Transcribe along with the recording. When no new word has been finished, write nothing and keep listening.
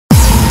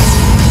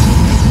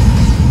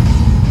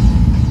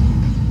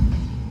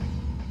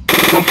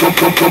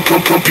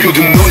Feel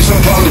the noise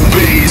upon the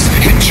bass,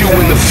 hit you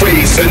in the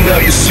face, and now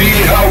you see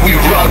how we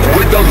rock.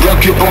 Without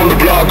luck, you're on the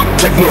block.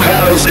 Techno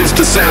house is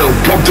the sound.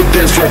 Pump the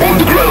dance floor on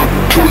the ground.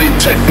 Truly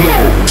techno,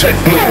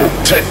 techno,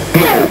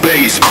 techno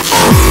bass.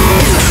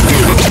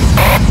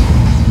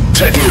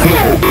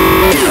 Techno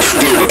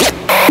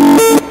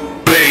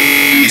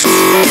bass.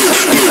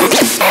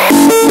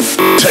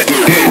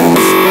 Techno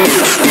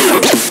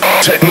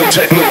bass.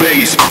 Techno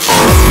bass.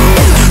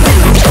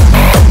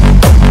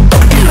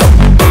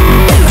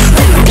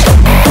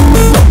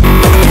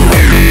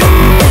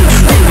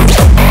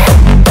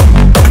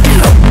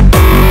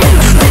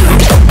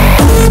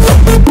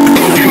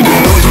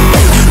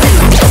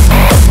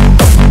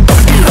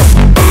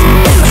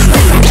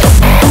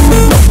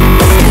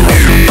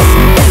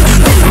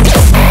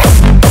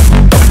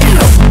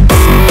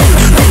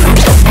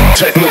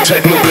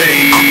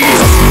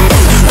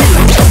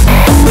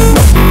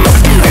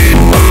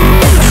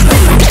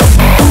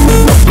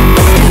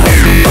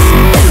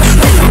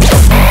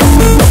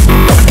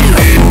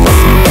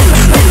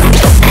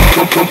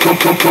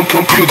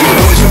 Feel the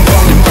noise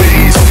upon the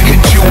bass,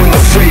 hit you in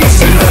the face,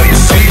 and now you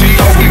see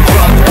how we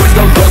rock.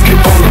 Without luck, you're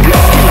on the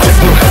block.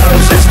 Techno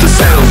house is the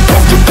sound.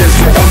 Pump the dance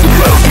floor on the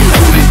ground.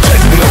 Truly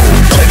techno,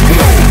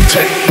 techno,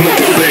 techno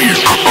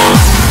bass.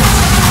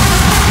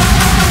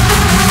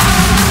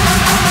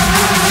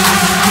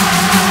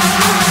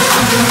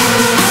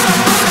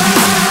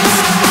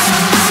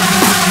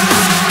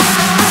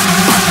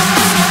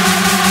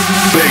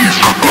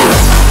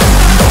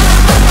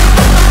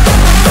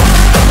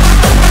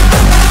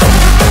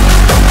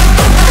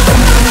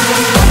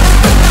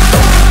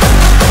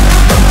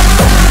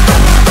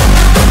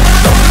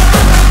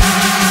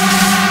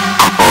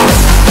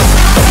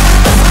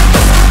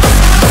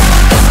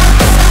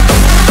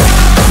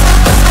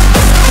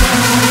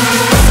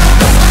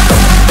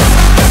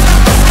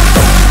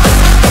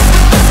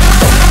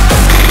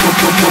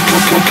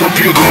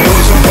 Feel the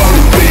noise upon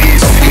the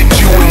bass, hit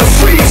you in the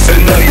face,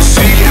 and now you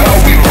see how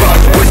we rock.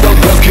 Without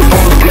luck, you're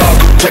on the block.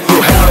 Techno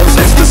house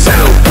is the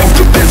sound. Pump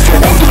the dance floor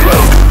on the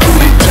ground.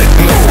 Truly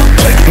techno,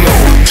 techno,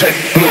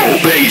 techno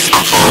bass.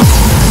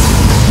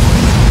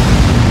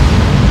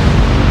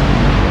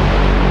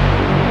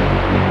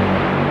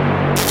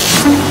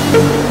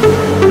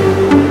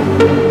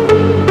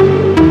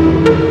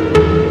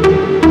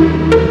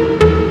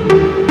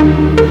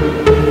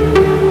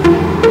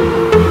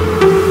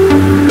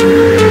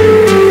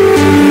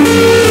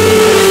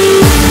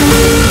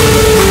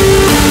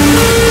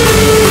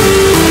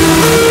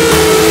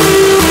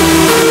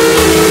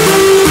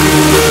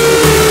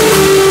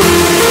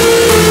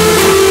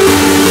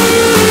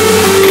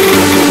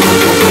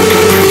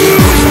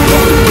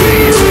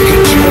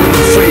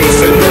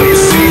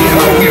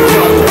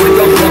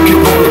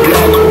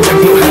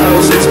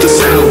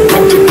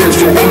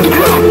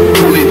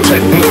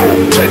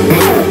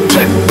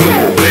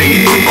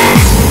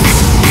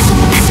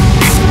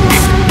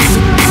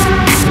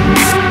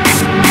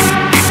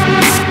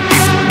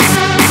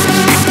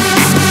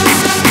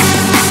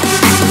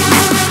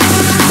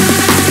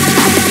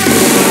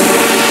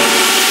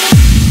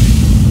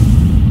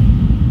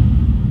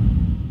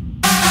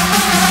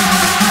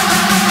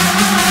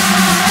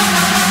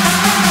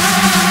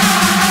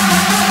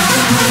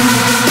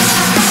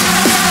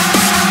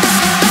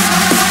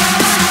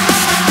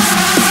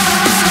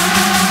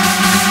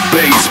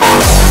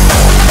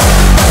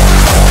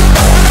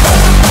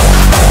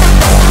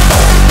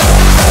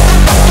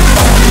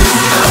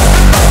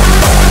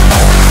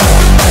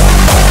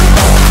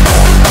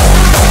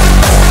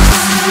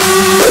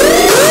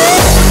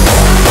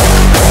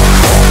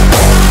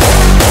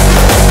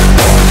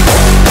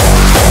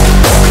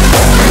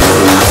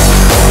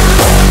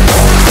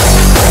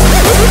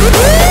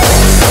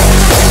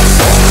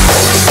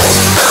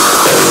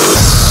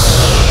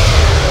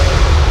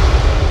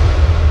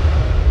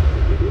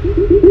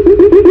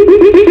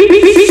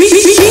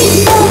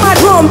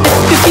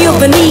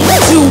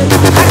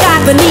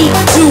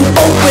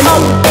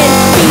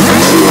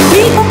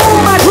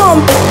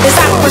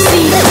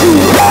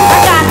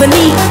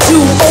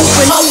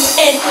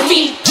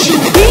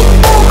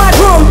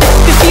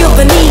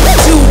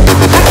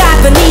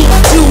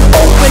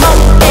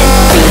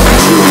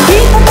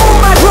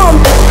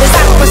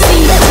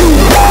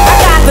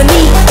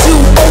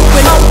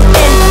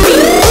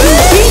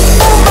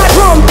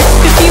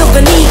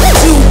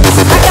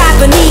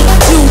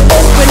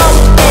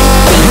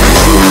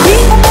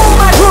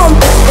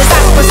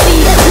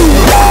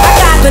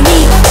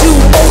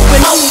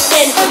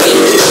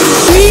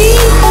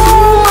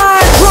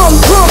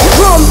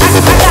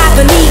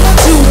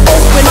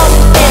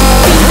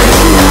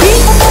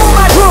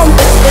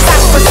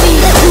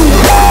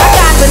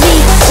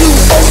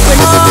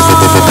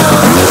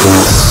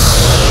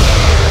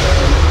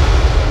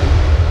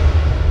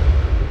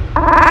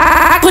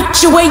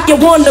 you where you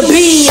wanna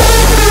be.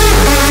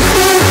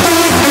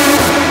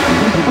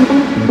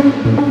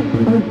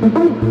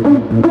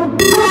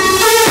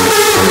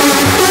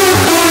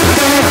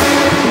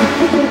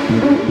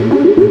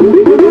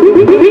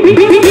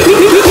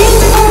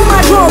 On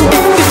my drum,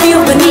 you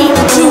feel the need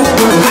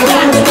to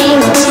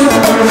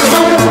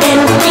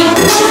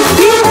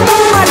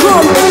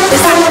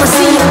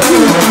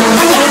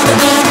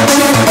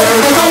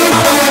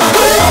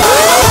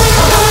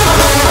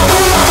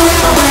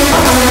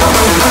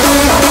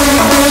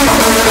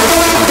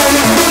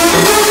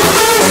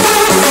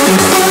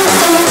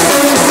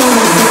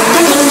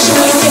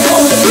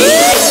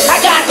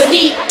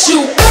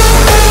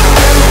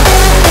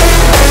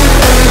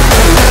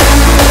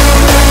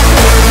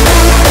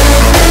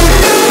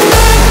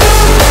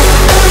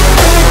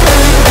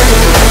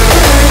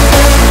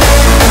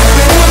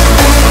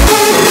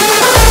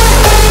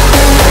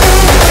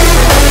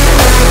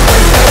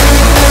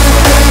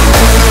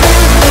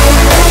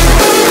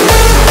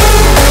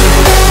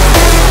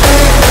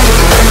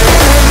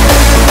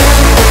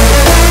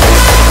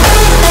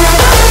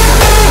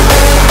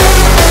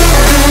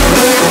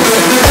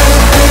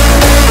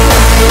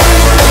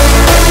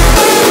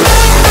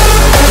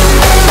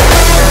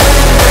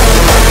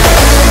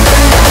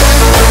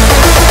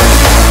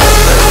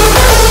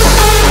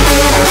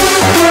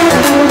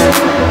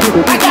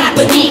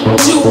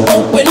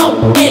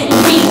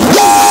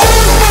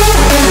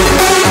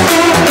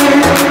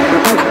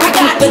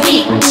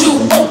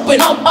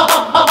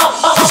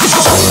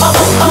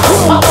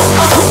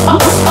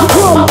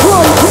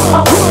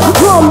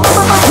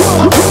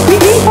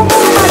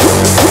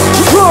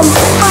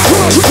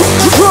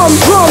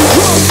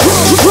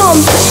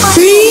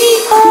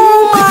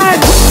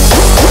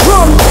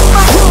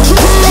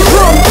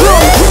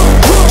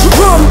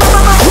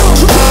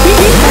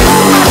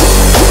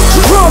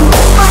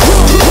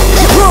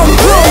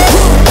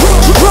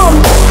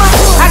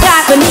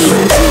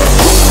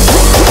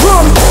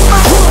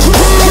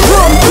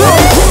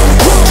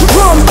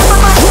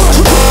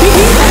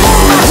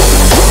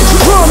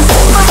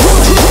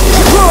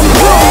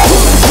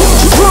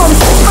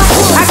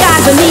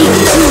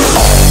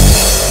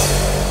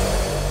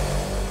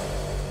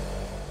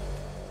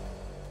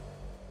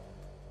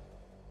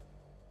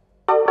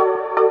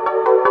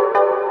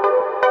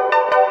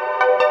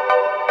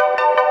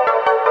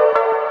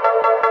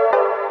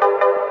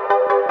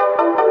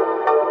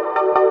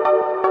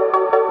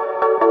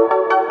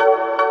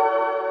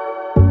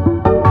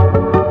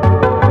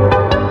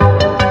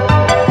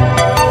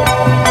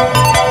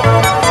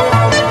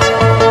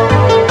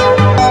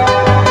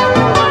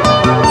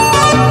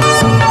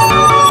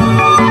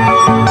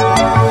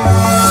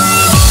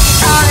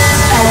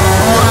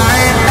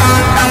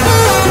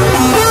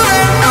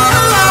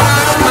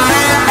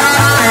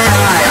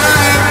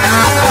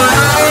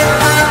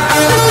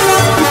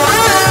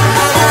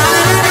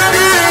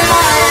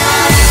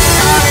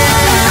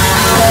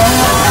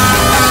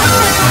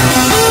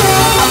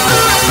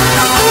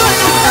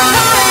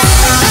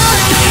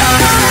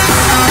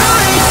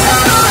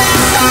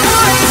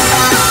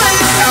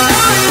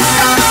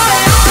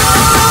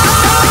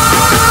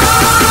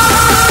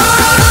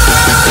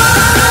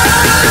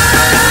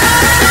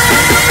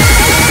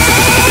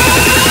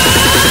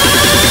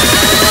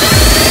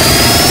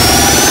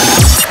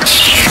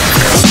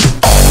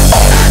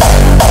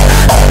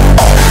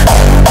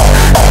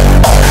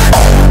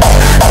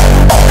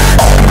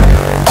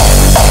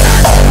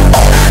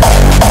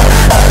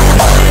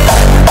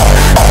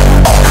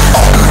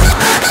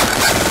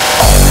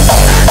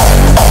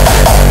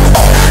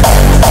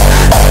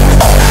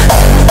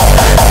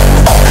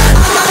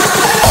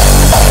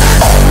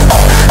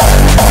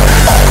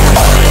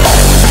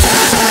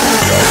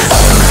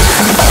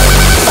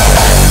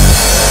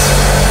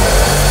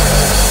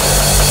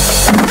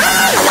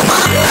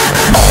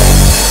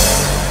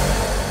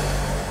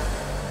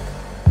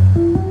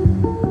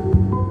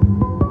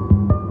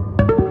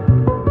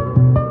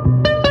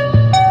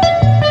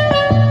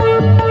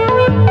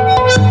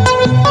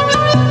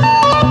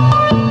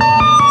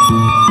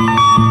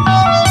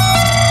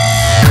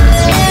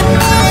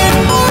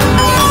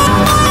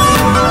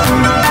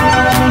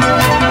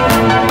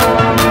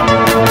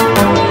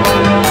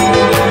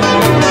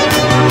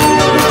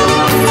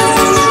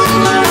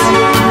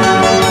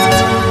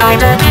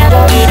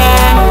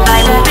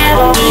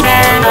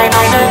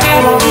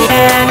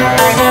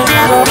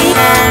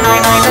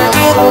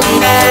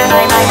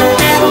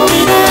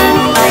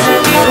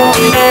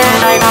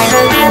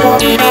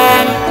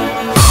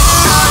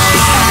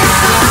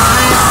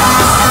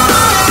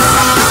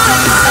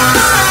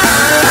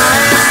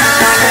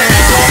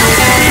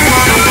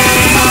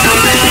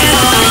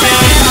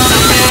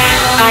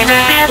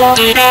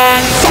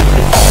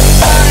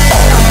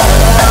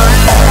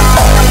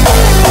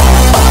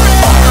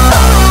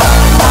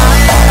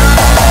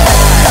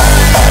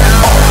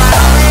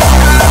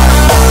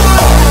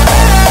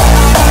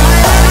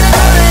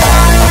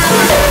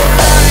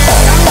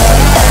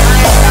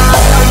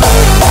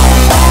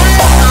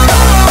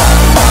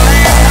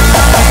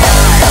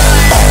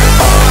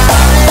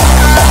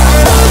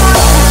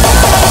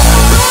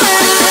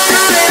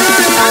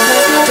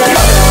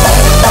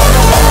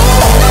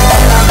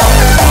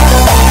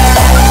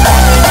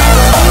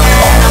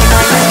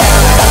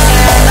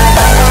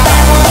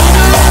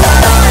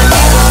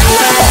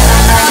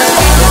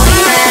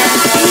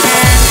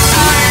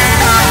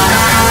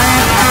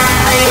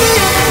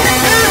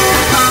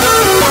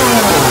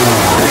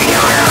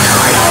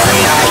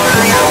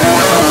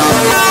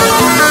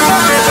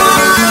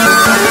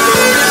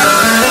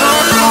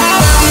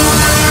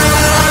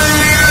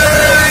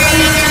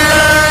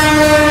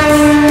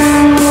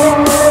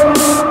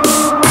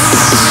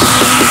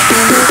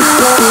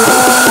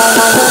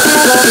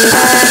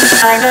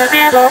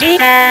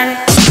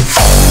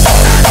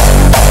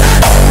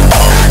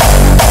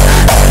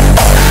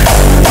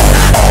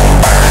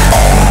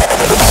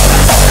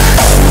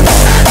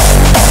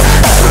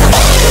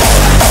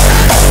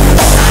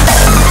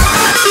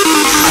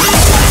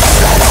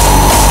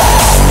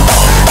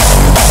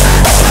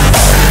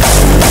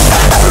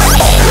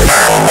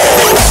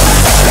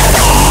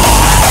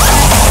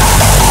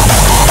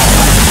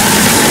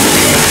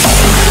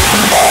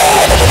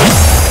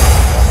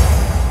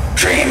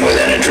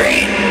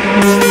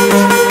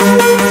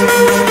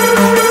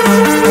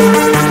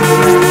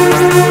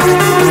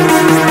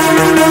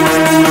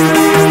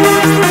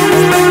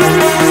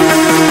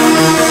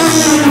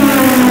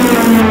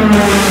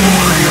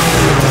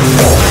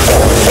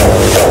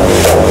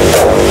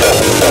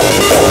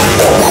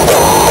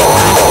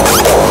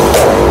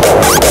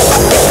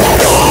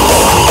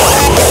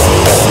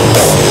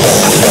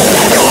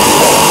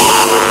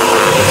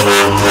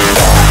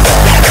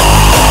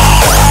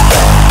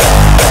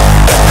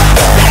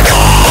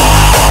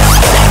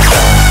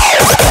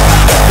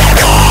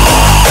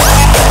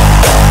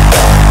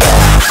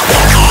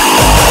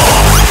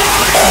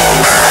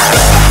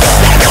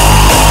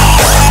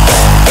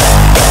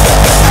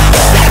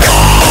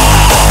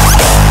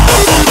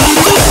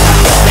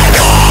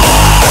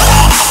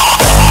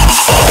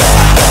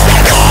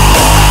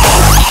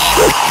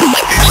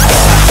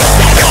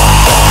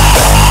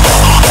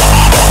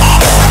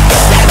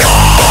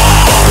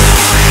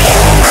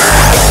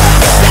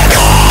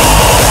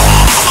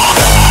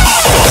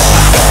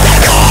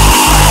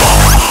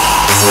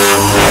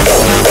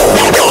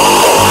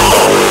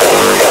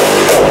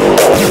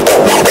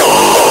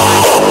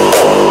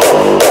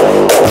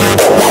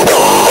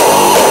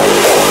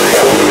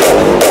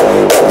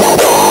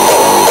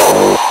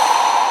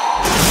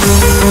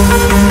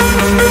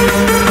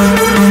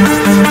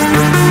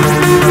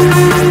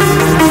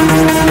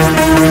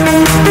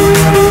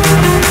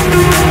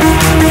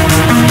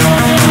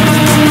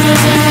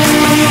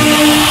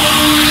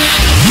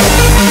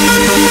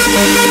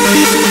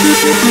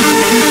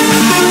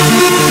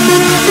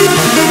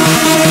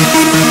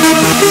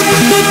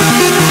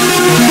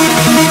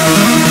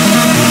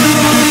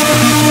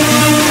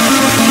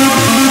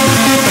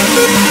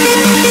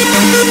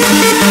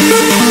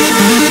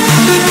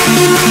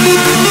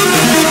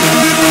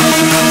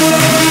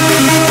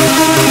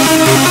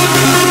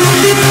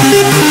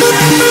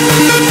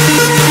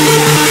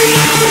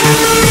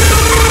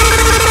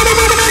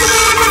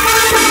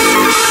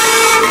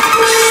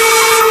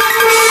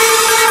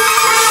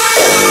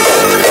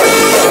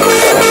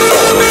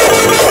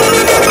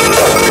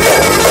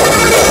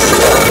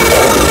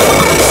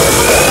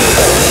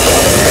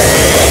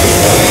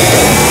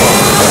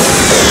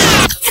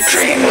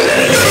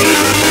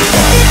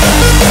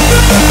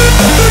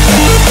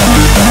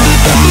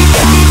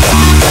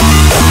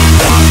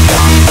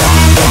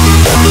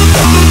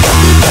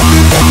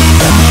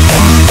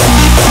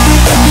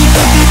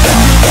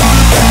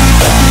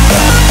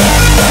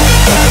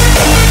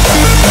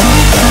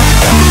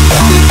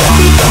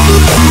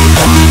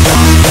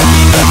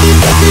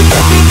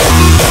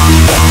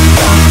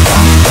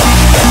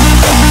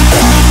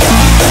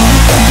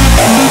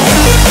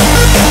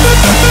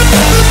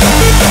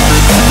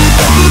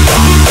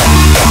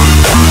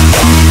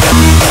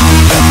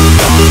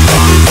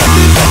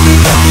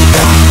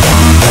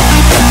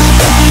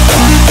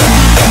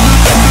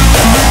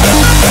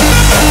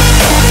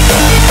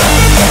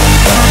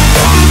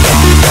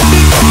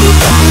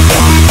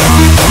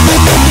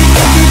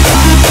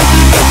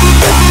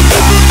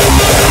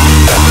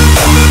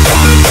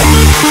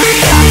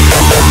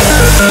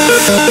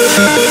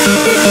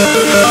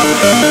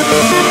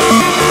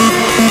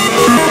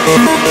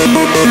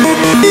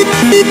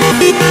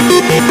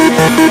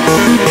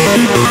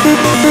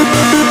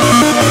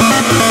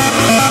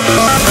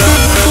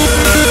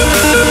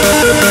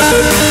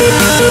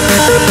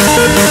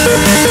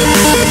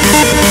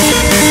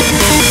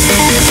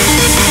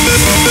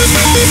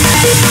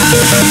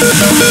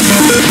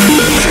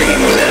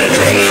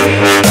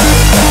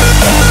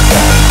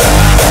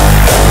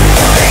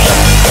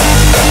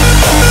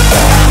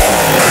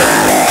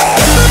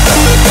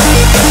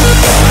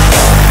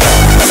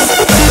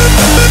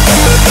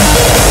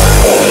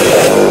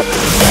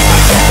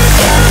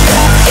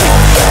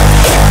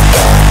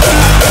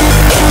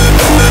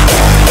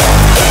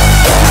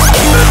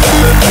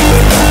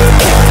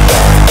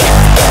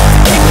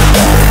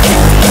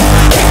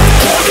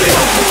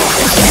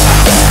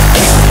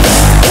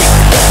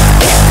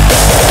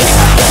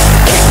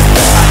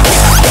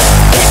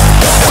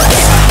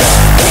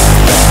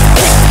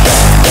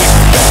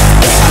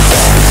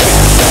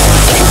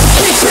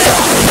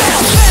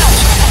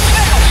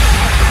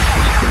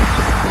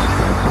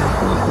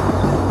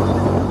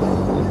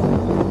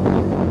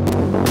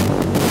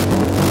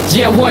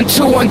Yeah, 1,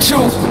 2, 1, 2.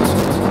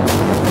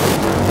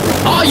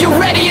 Are you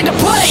ready in the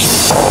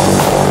place?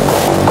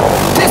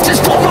 This is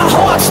for my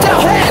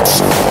hardstyle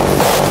heads.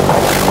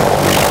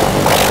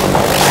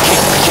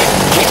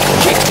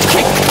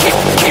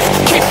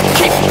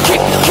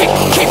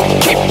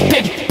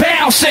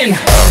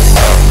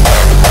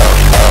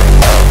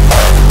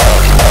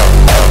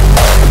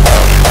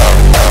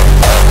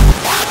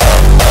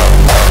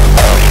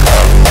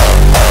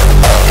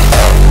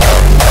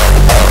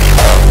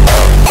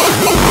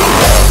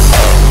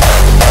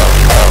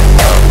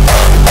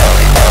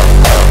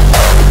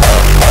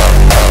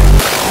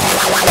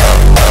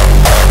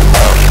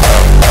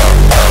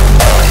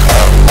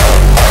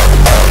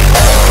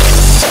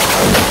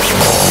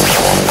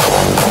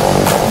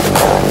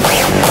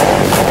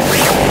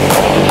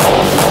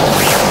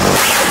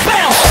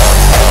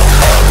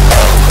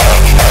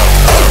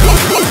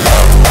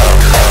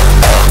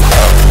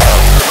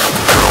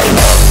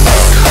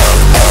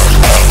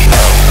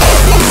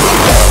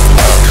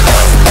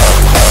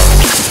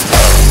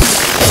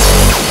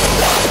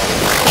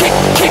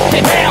 Keep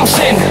it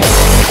bouncing.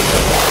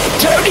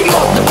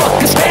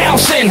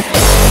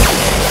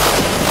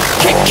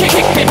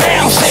 Keep it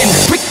bouncing.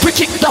 We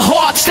keep the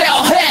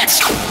hardstyle heads.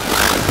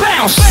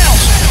 Bounce,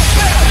 bounce.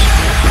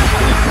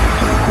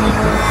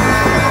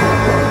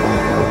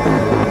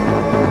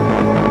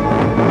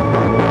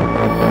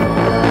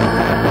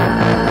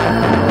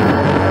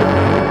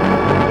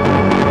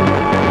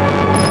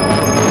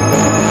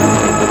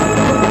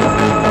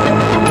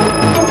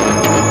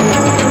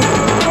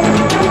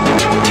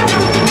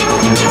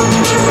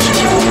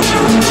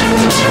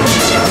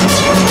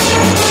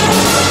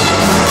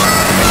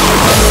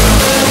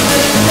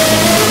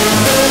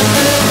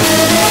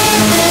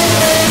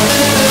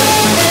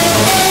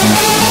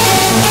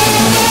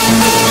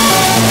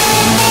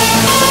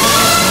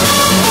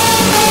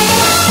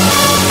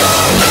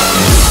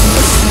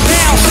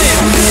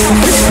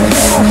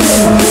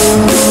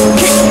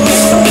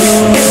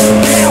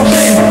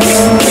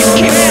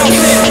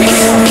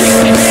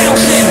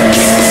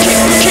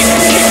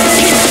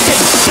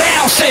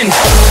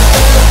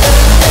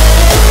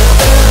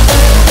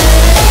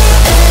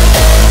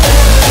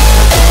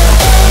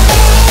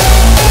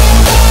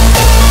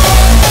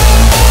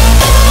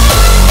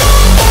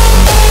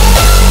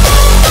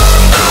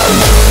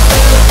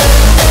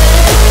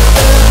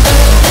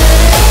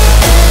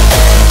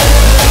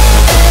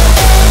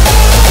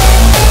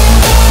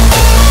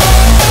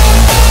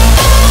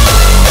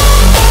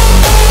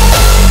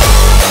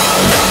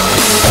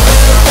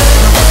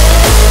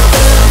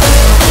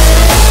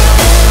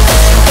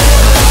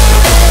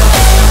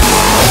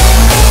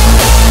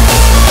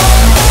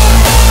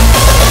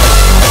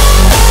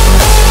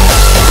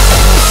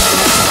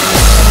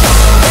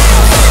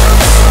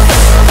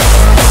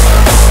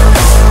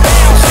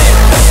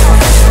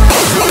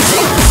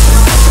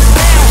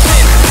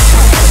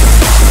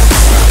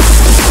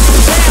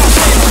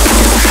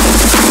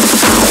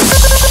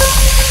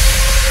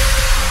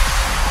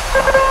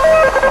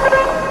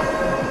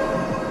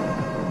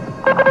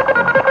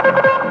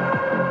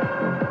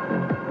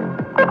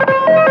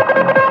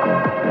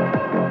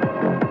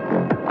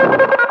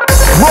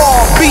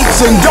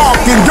 And dark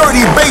and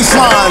dirty bass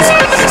lines.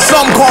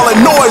 Some call it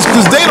noise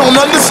cause they don't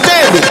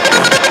understand it.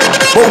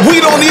 But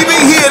we don't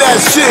even hear that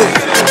shit,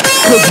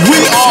 cause we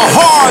are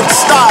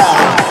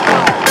hardstyle.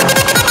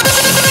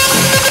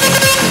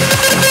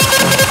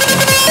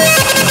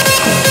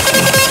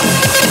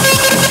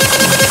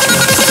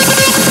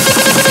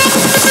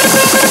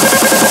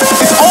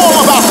 It's all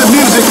about the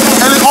music,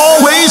 and it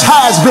always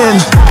has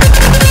been.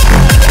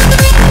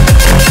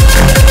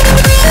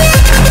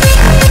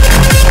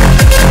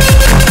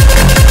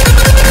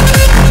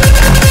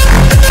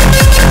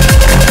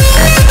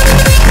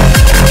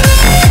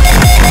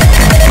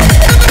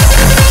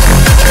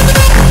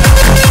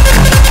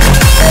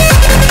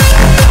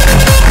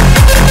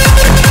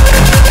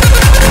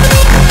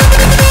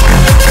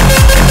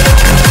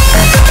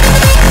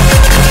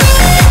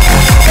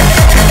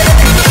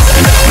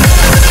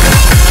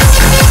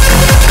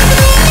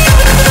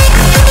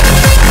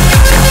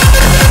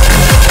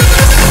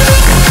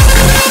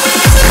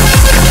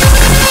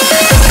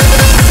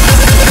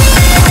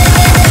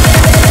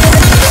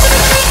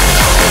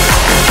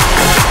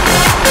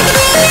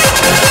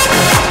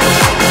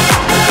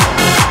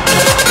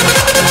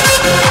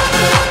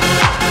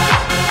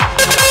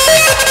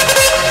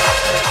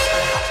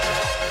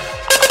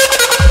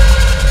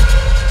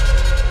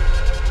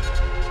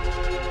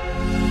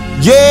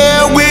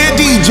 Yeah, we're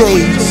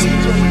DJs,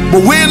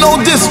 but we're no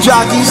disc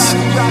jockeys,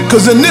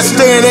 cause in this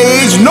day and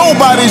age,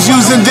 nobody's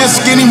using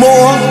disc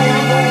anymore.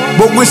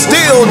 But we're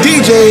still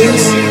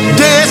DJs,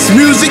 dance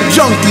music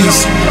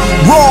junkies,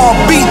 raw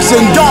beats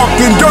and dark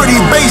and dirty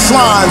bass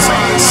lines.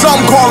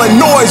 Some call it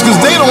noise cause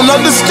they don't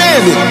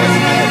understand it,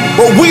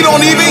 but we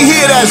don't even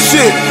hear that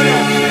shit,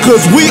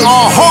 cause we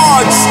are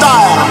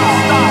hardstyle.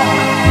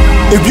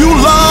 If you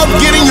love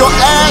getting your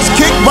ass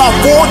kicked by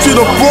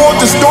 4-to-the-floor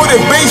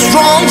distorted bass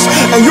drums,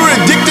 and you're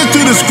addicted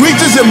to the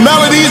screeches and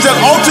melodies that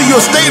alter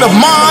your state of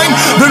mind,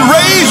 then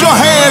raise your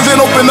hands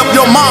and open up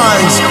your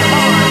minds.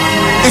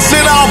 It's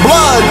in our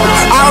blood,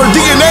 our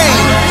DNA.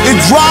 It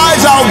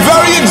drives our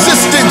very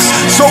existence.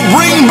 So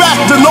bring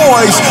back the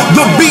noise,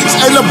 the beats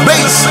and the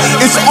bass.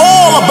 It's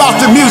all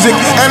about the music,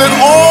 and it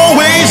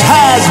always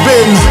has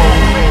been.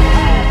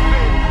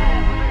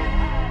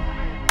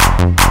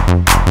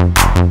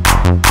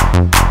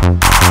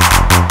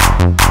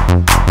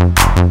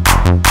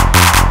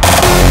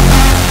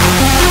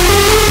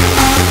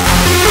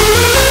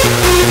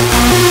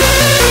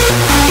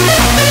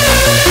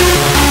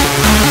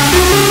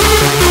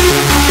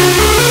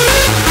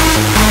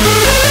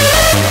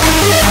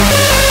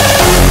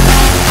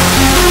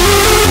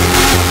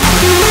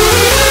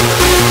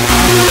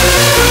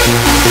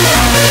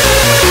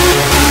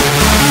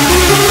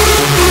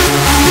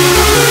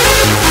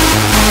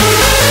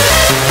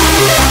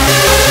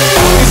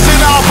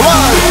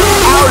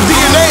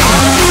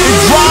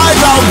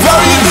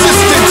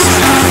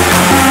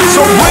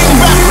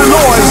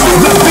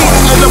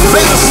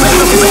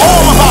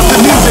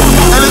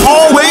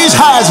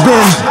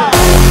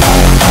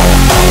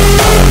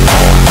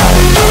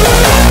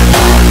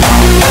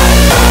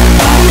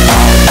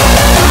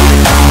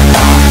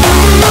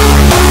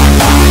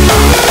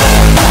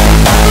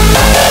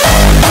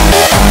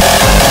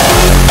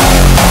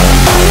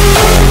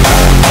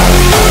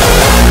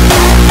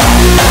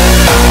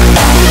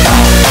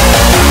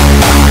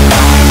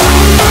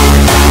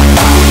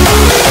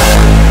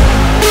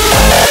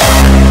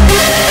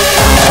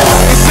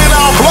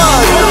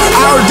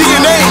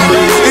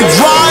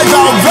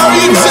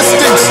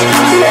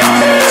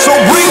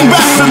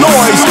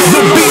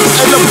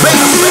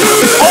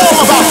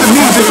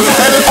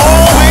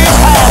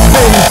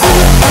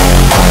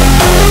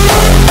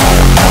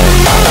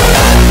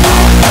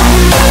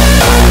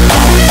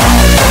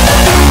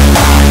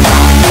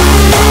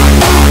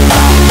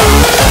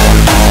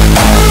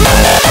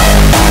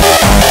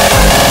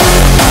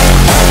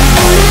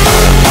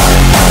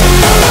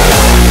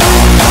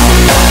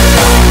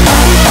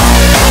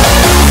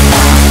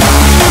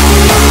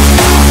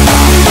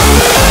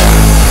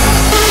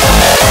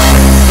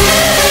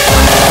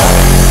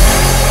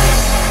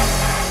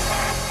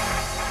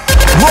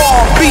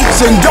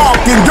 And dark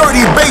and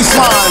dirty bass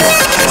lines.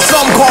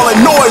 Some call it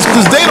noise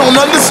cause they don't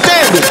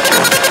understand it,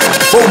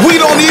 but we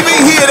don't even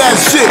hear that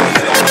shit,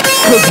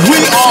 cause we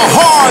are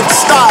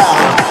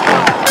hardstyle.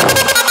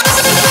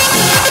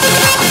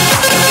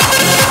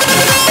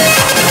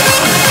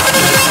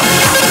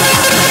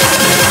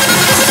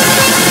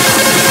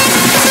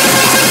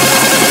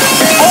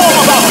 It's all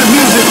about the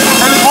music,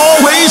 and it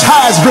always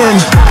has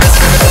been.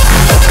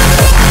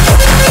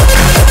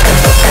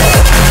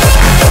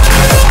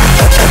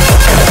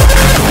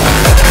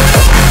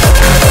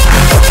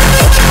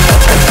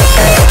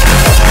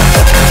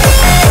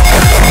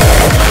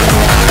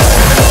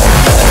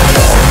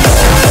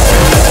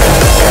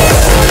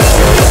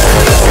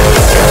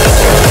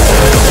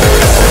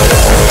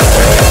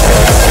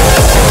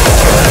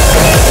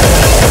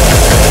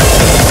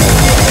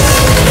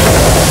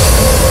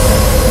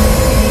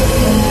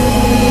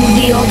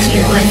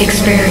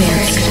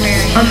 Experience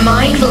a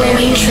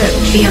mind-blowing trip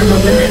beyond the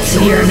limits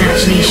of your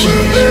imagination.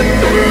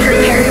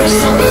 Prepare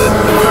yourself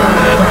for a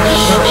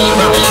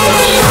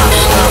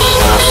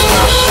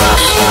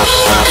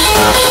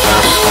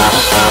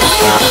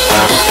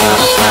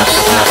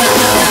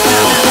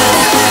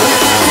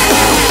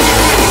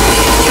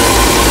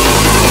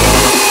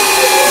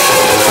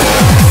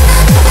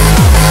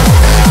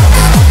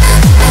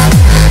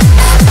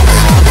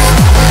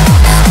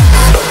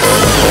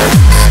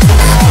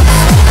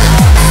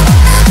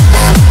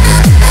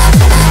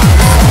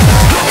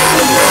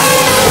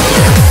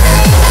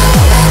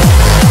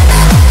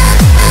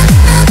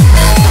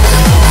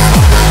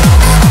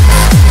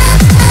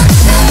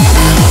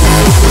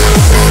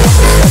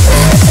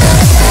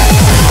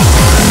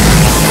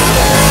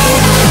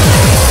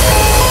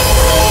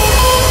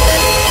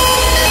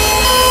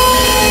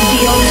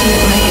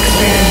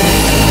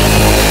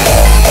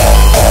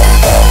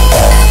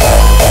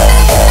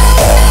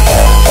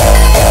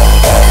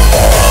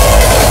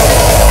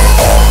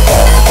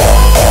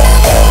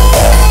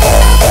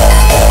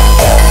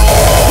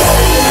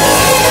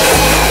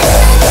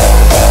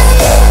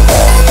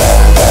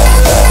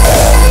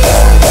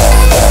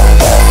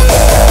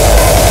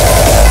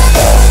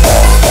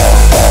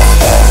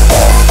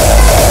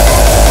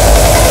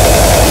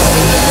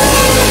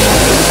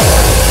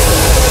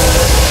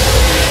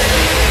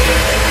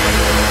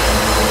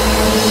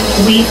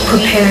We've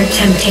prepared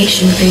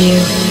temptation for you.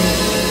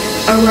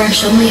 a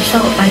rush only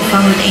felt by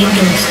fallen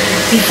angels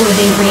before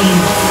they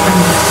rained from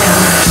the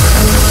sky.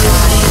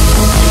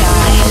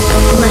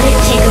 Let it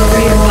take over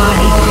your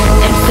body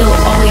and fill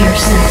all your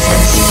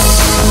senses.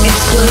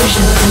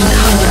 Explosions in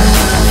color,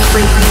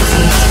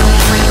 frequencies.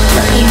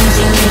 Let the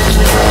music take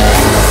you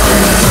on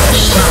a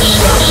rush.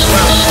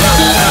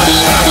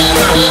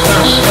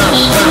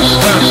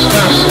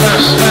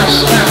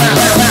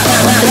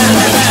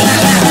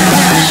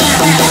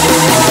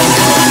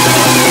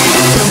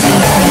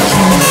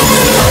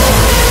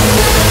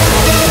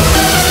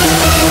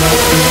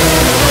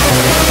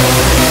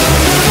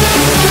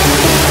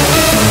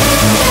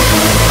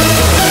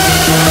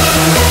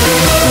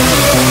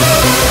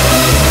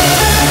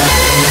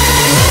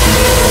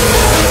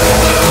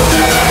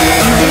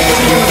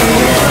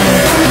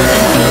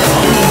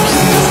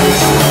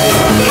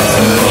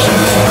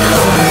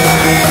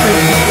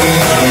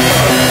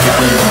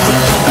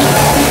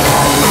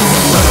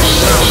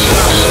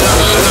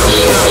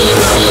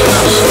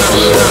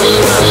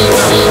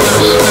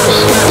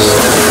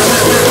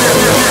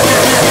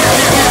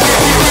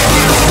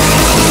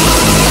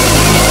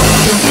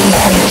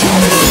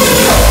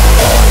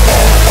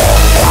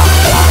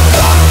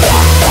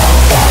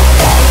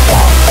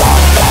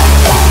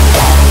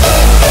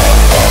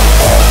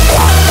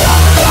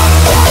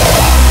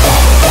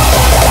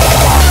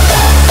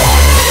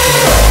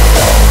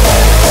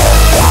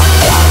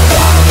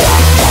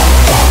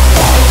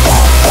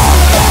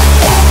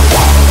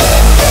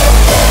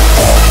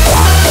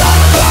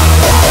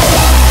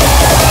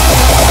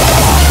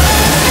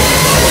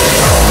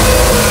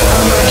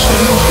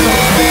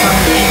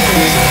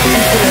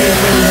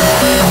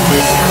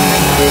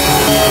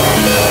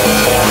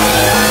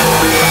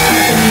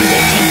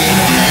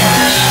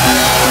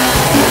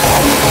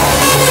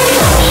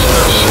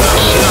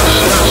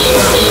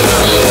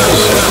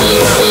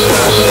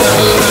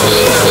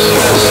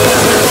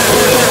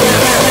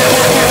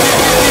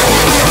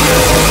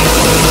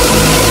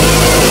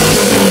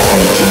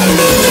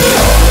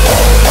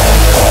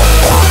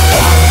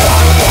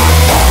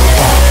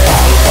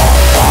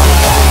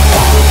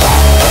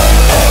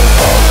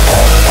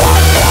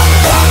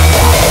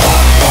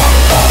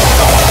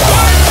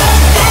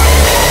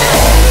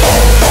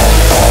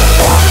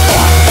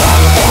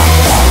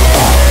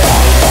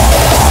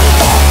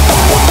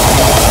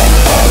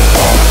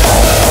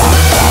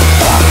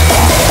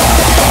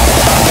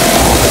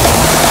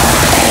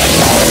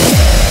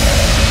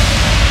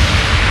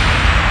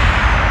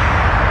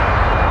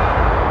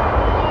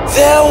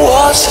 There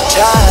was a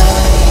time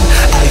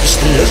I used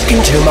to look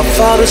into my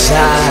father's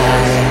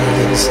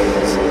eyes.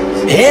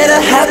 In a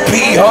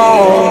happy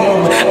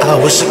home, I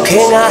was a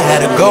king, I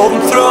had a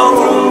golden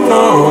throne.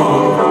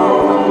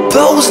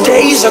 Those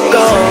days are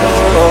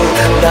gone,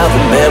 now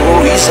the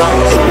memories on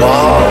the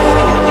wall.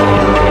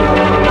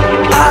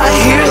 I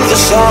hear the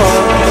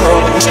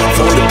songs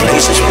from the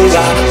places where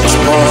I was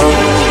born.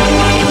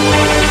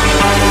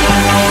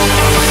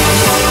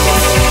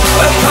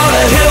 Upon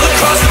a hill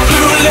across the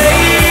blue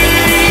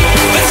lake,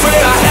 that's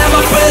where I had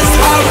my first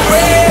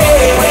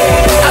heartbreak.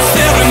 I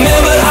still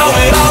remember how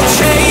it all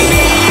changed.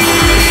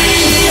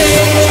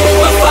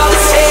 My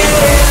father said,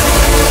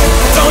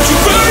 don't you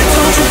worry,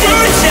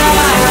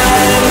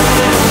 child.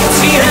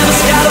 See,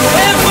 heaven's got a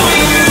plan for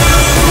you.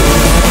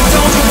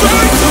 Don't you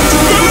worry,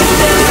 child.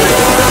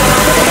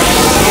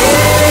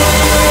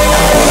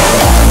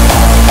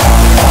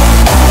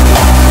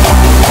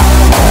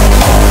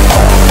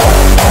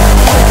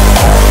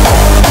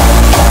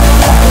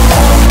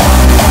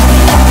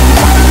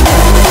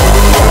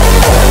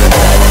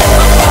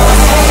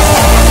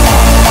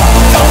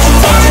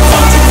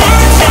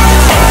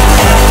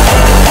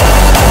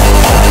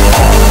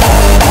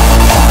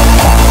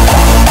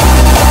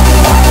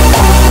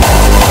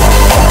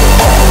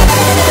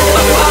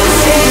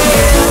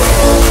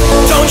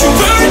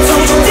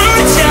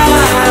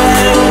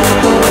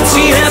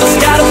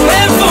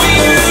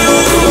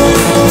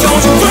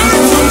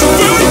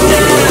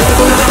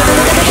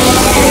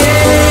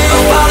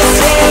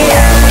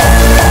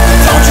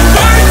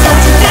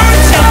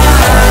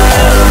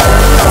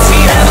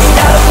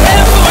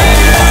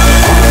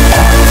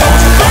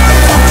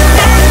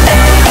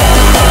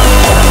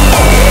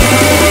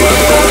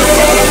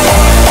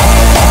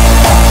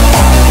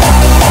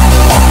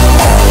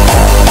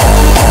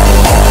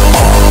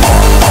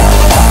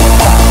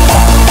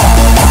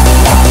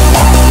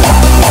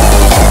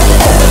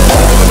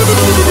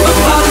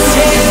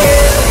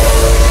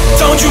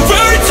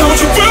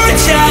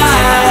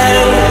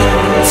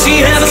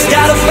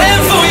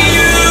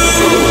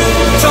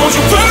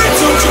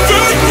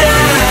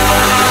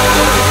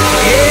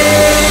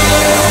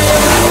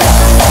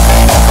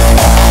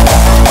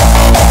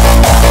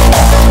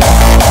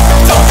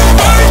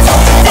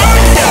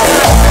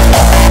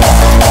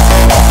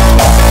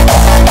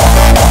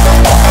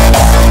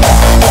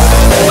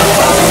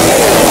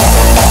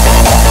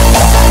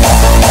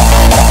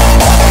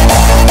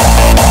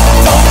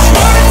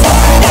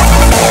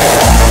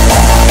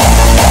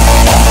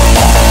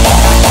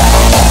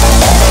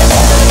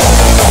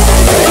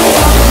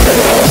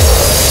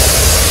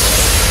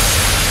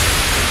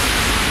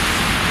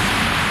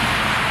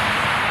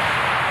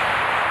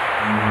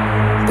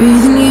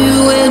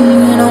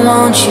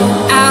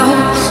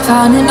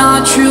 finding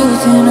our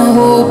truth in a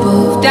hope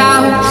of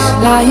doubt,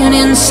 lying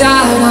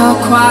inside our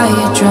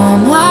quiet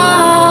drama.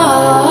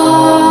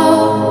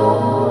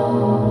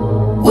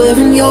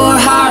 Wearing your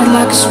heart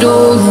like a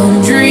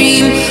stolen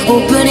dream,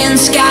 opening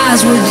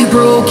skies with your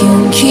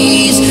broken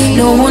keys.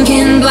 No one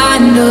can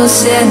blind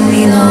us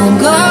any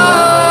longer.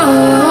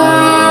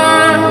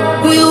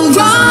 We'll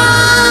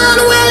run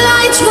where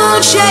lights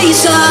won't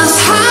chase us,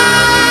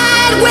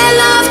 hide where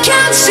love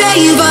can't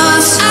save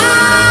us.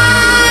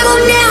 I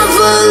will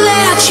never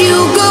let you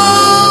go.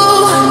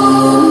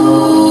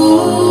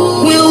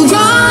 We'll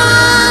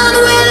run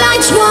where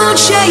lights won't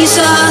chase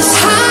us,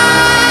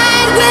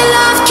 hide where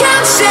love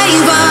can't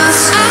save us.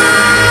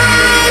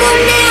 I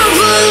will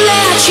never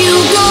let you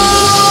go.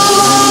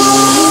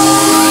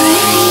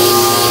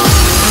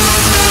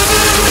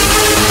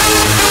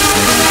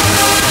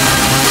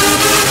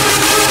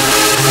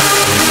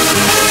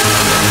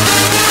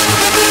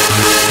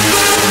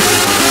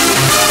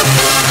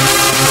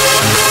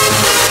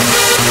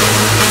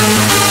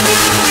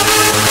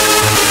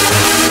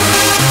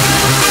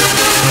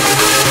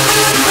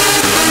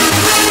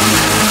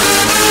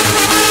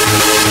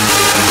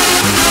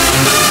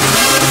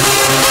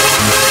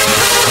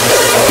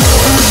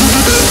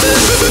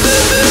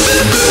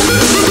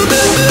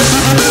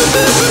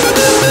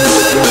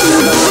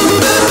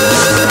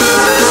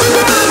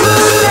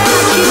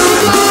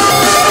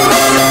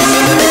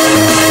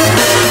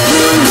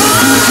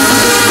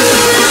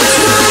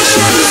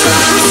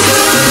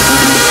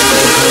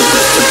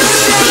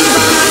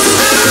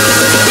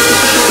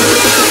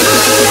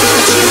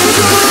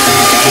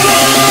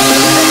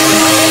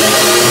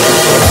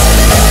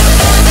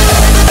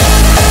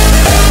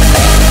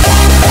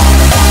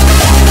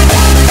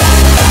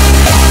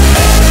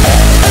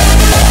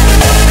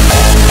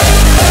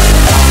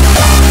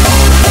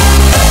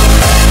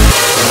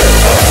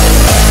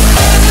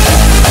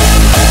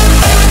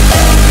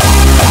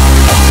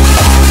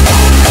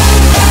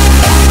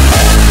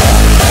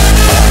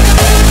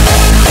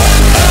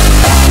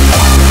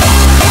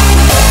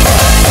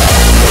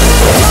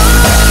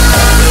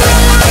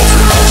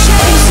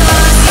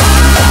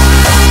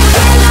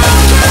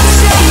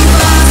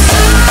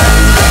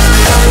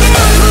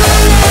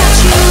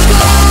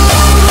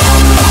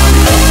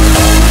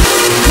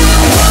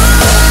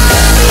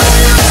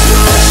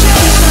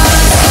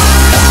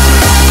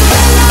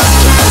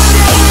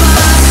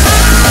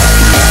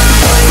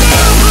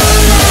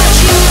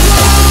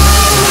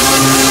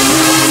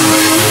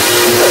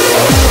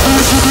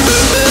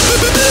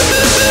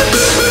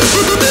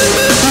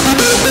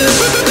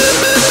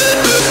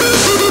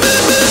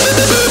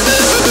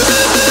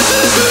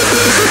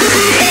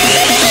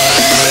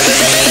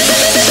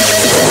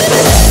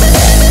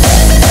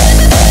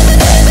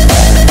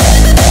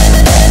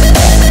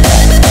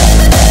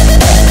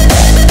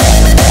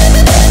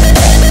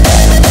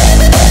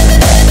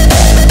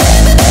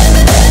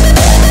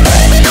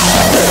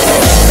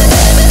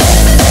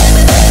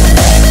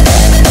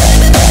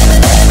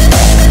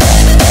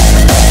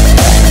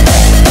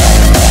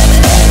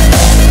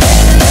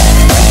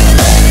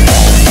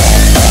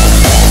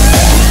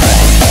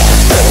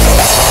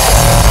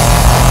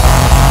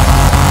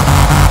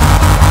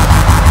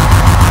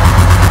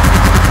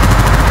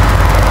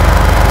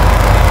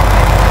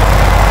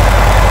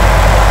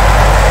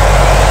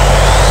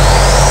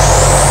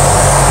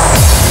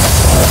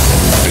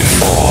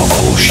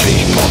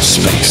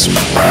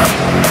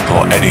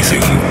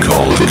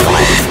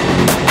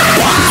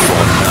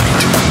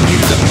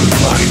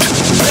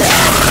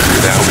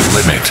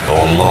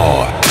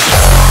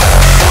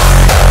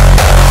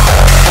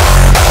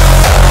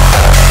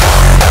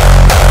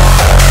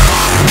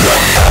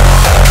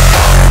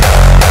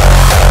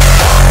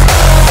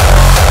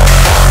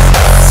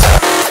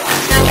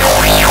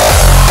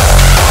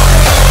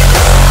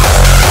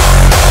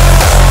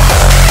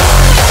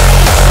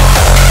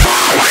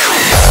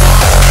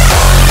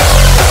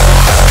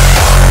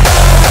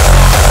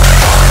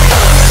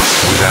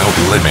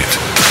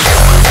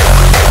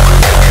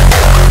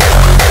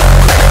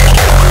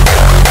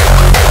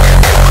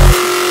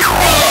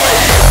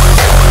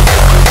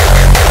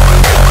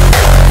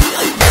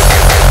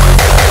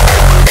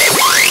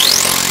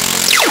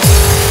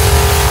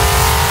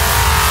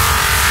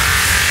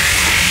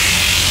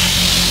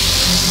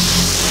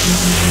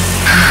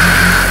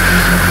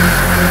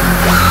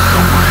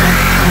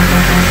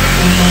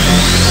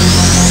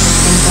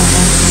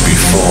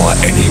 Before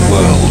any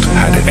world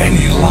had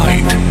any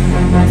light,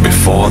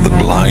 before the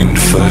blind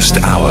first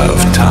hour of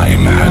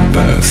time had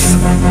birth,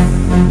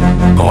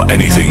 or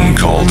anything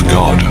called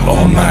God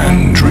or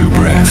man drew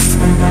breath,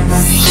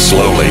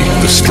 slowly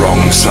the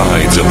strong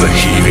sides of the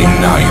heaving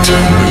night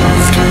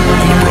moved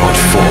and brought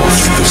forth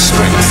the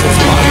strength of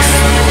life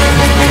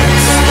and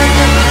death.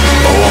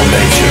 All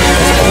nature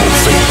of all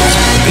things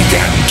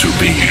began to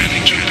be.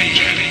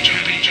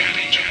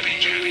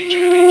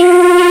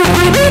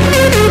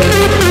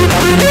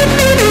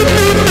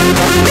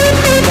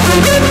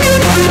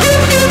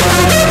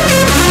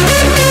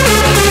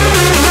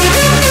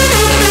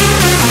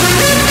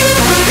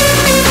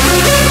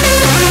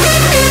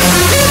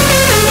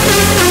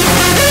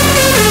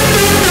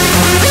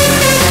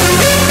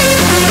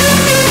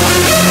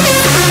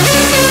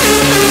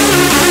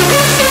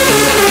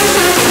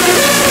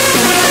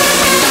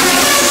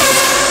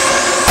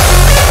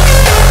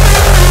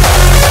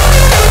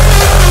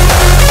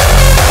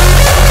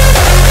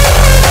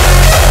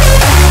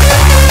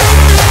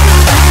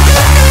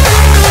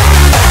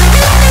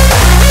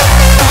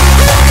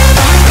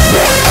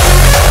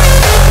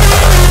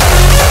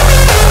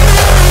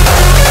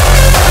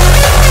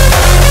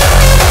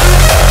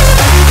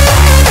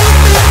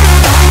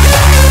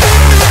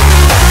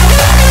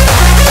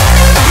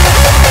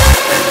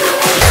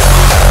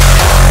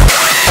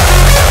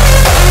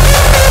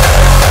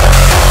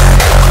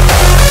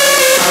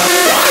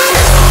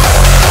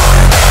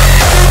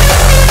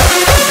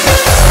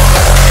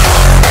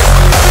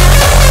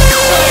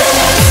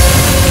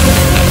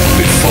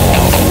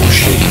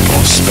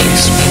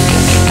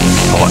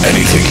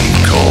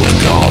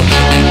 God.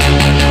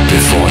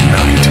 Before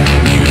night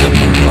knew the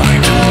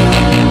moonlight,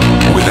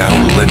 without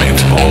limit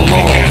or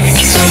law.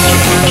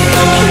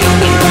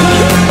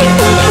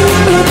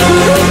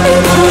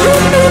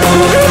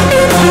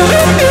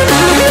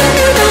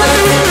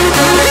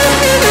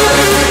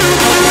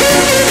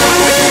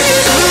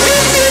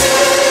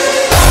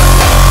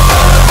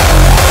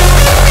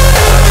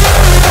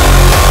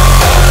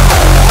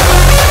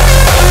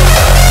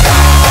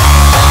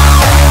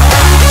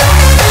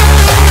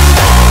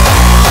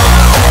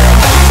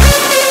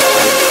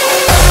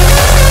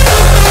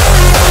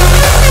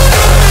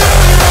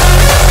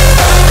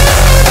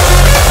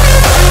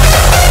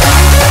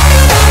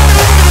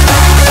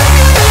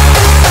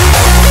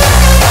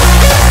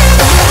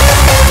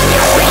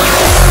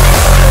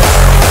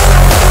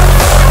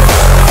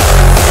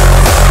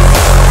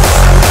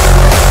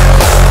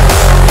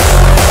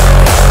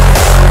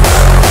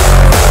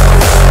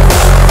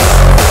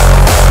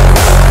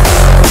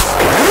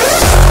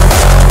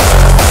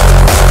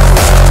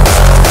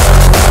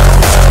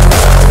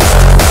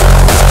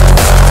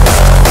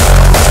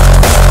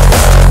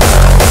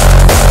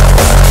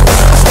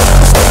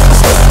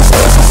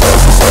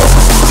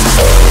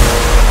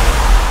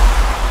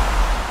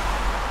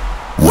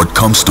 What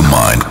comes to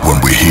mind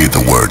when we hear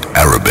the word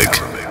Arabic?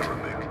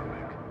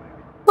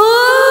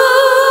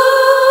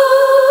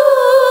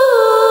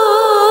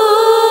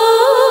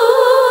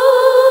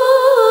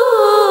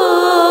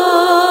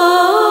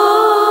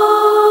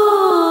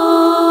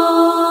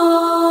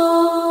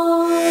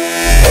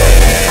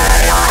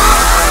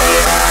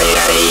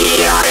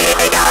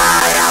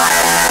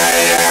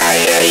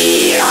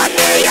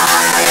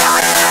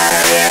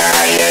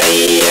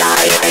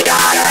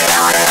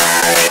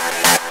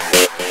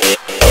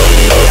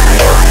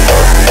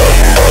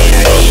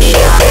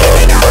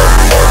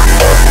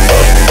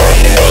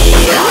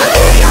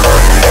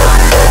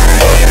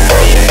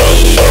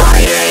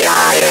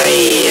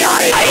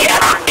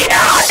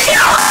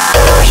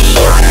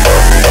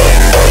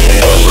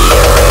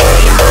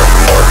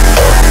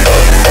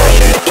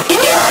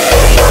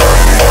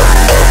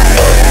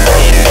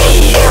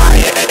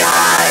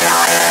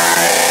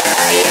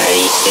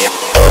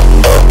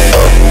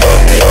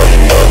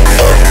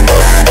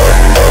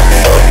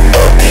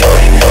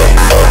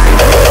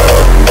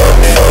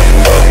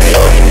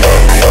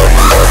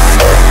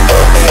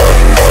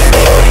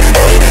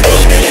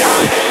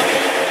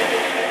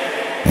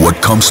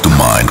 What comes to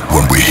mind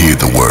when we hear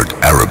the word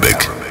Arabic?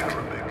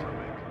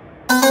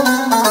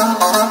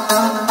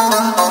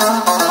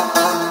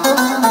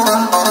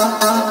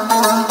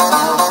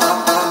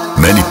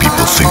 Many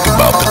people think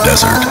about the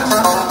desert,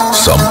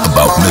 some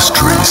about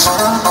mysteries,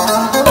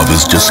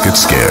 others just get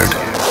scared.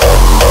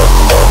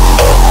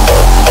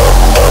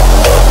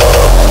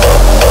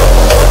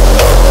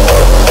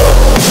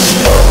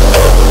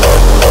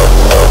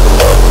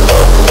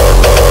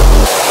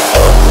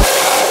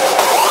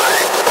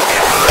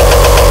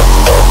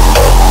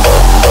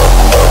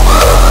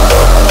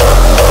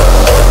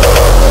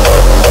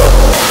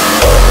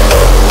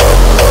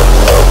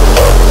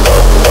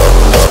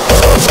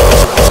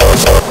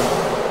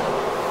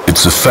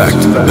 It's a fact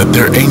that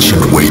their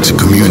ancient way to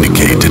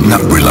communicate did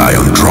not rely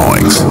on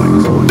drawings.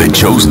 They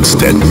chose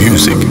instead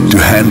music to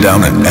hand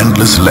down an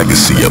endless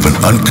legacy of an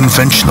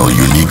unconventional,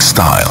 unique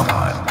style.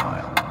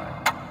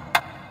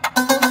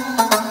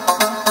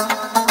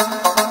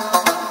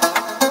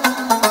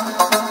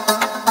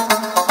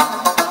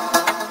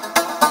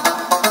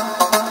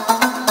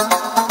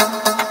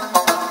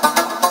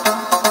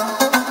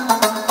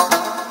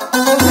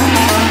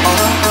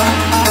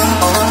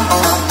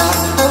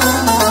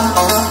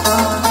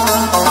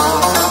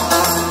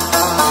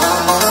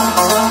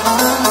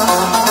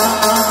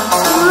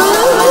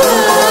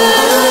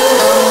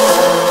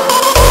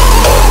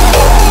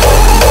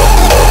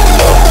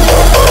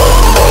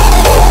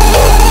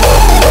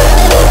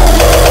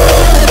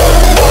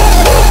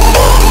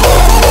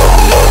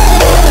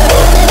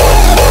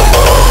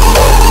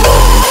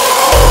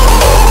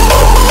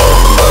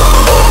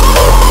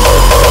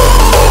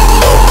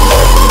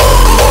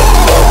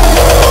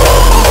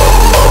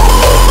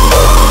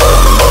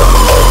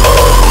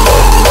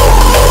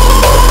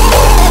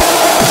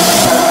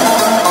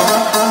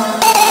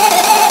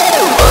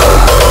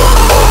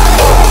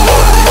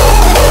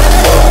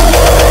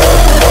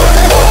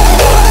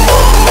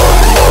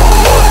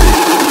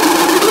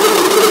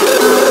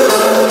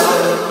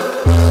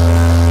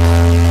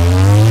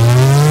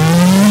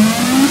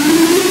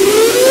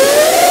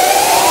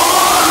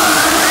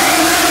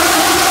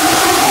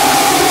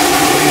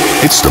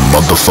 It's the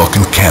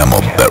motherfucking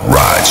camel that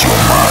rides your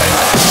mind.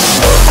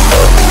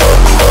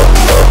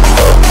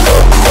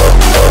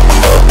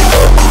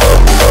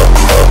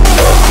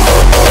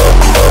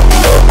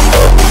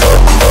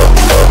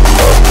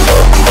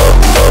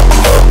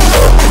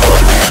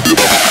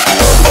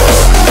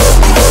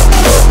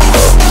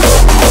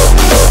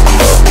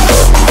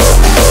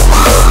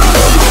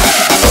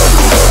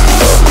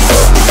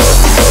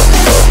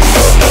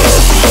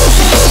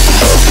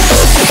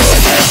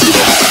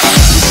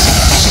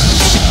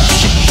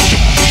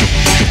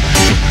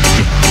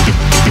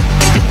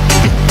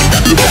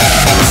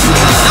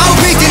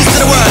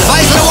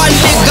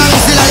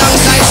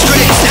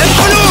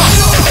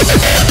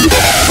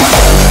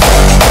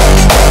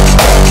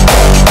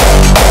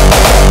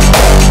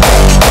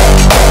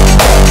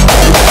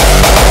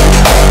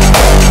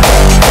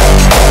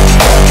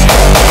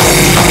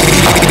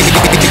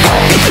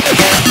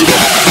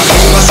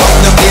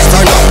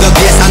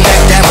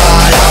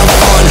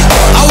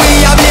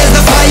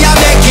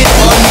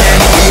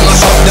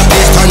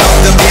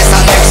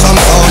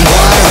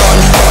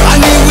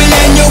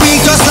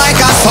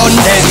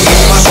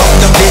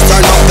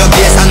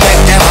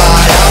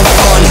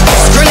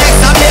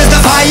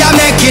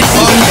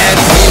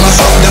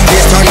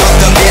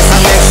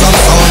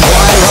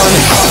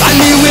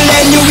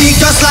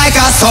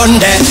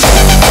 Sunday.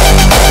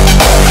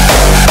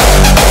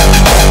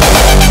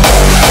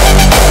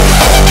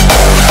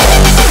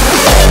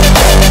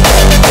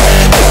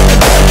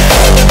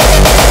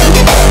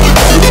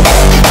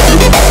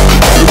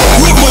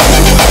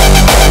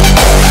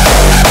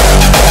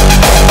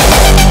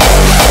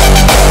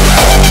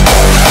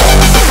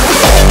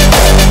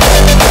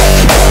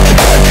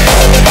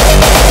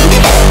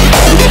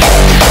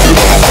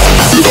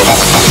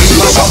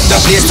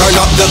 Turn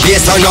up the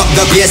bass, turn up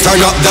the bass,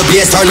 turn up the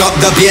bass, turn up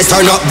the bass,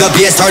 turn up the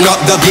bass, turn up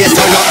the bass,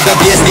 turn up the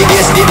bass, the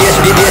bass, the bass,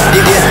 the bass,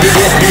 the bass, the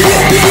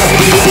bass,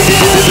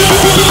 the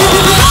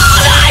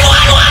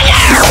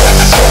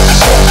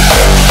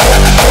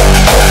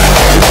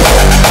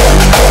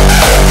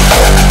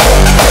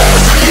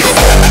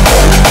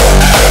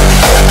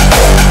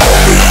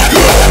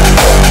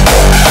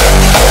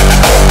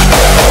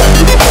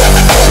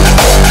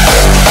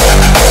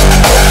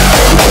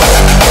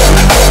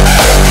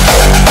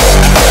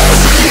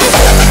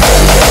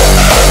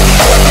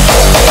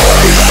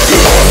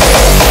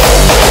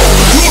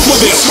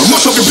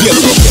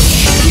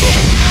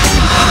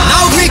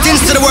Now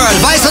greetings to the world.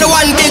 Vice of the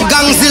one big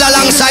Gunz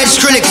alongside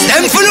Skrillex.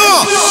 Them for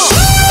no.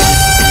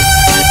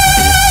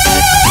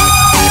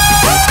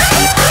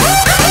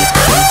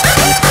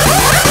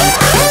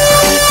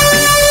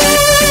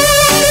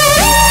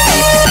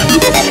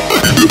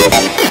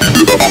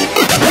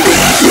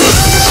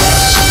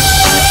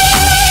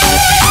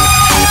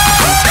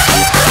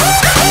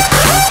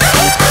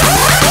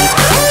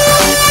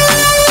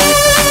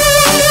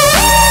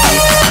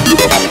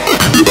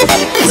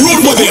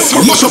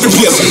 Mash up the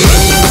place.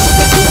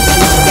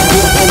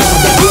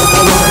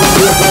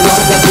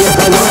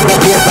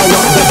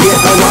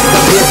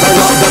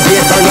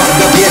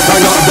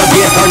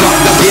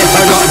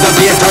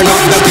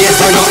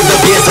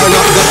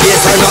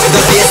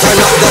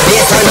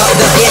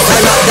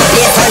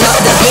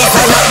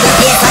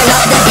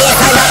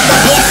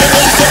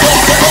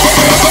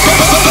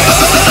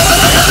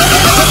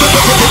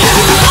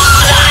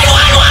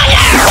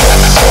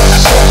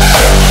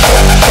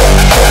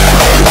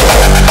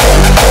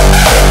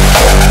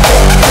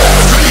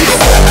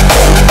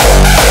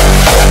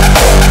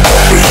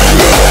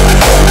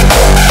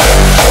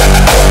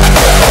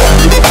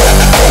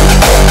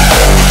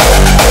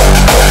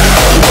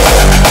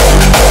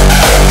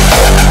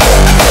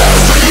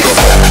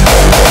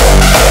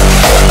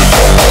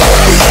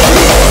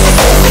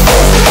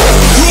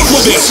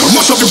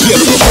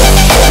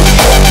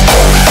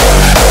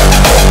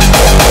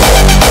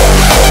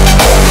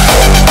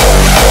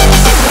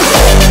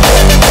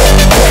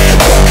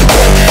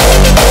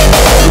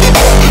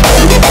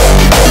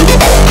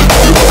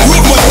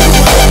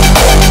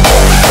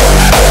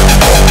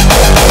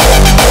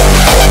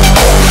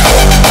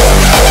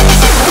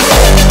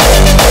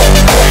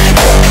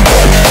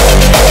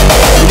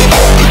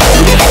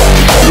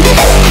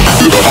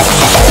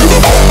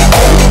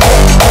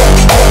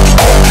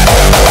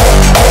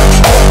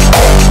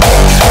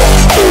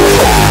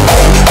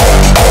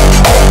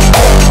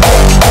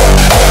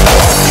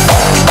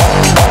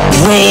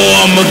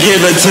 I'ma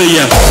give it to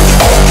you.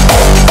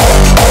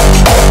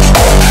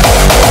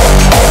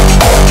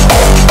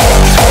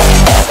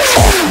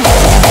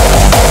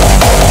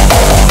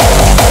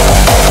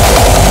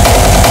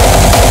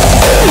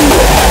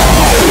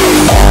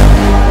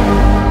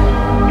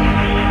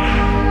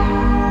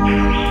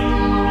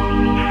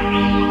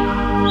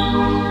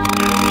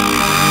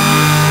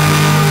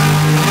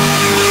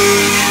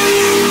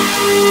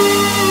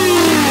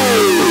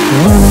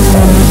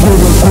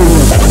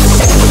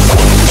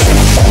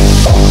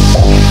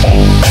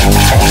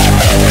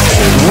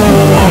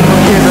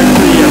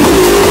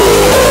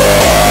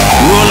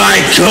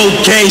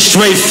 Cocaine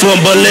straight from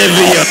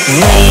Bolivia.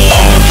 I'ma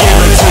give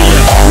it to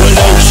you with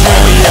no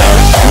trivia.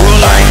 Roll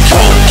like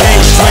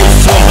cocaine straight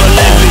from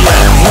Bolivia.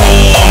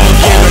 I'ma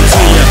give it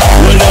to you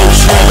with no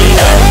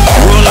trivia.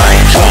 Roll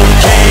like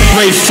cocaine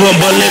straight from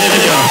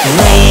Bolivia.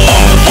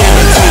 I'ma give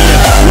it to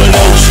you with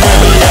no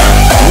trivia.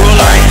 Roll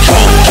like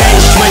cocaine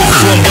straight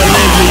from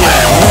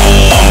Bolivia.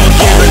 I'ma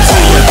give it to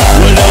you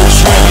with no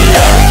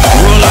trivia.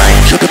 Roll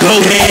like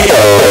cocaine.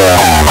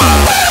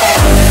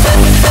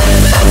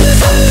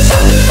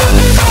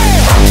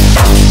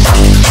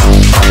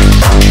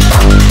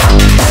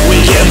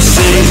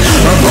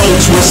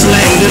 Approach with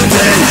slang to 10.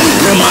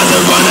 Your mother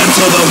run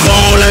into the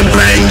wall and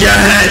bang your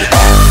head.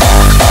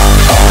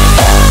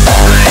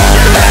 Bang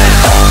your head.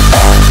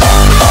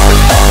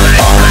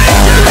 Bang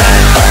your head.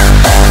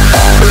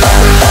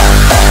 Bang your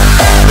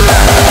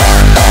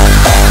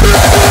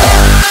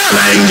head.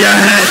 Bang your head. Bang your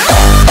head.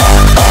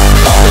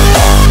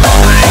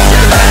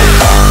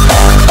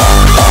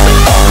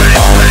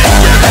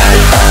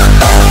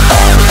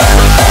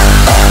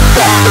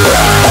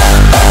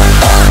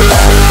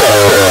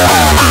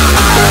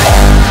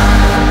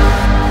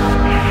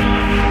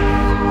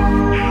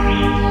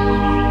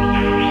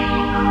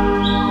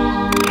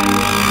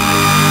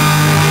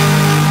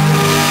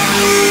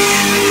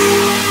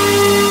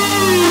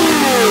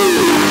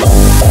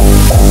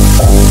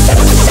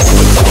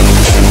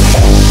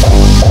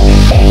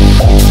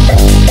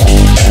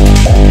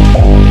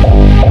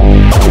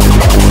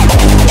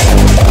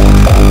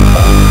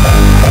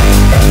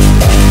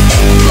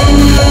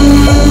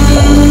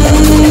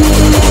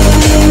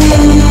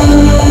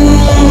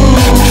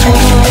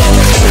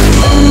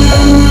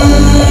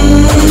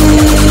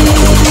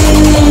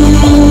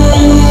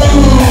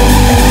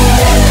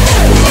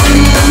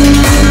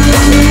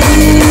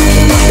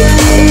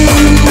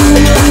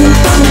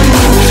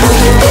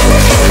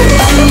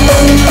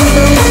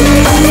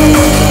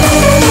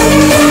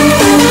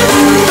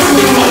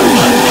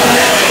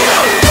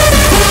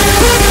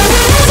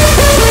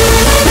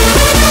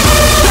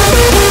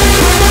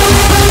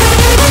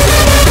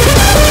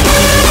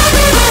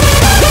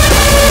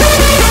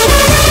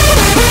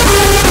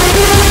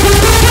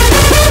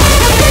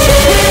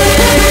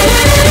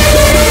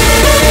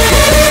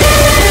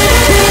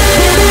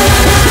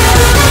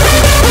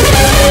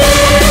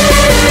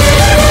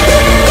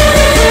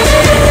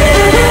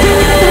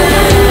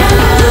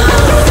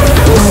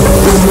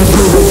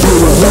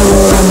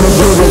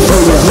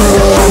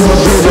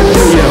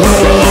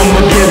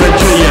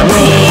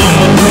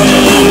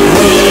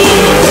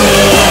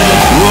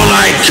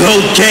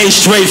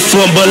 straight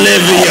from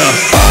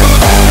Bolivia.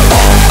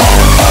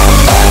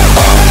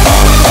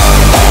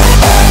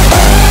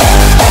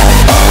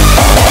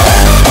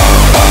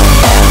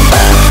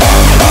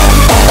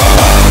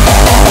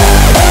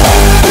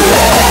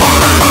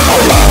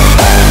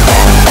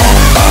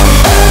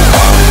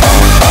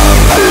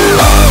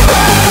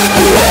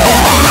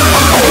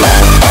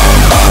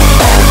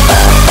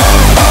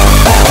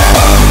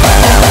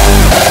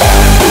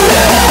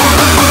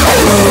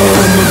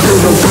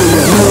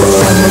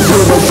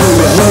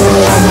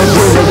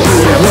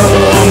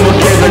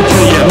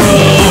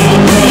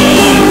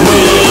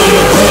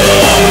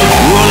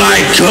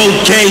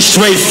 Cocaine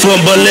straight from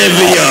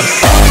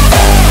Bolivia.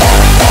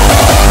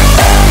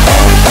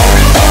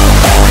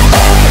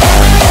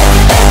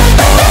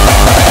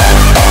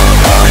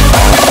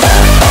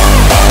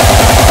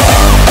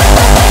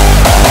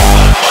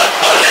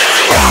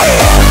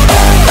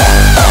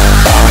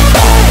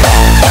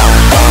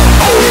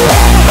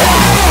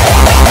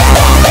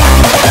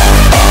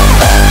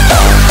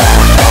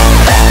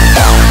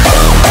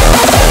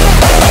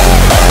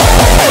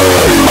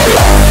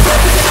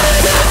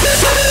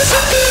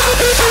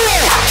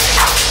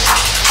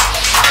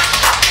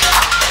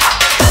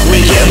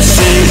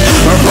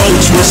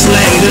 With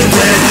slang the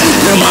dead,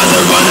 your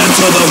mother run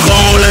into the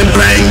wall and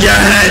bang your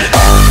head.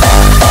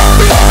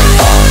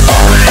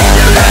 Bang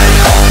your head.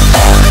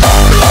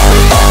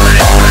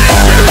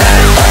 Bang your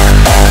head.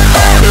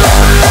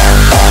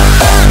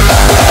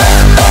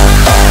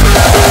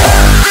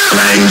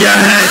 Bang your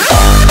head.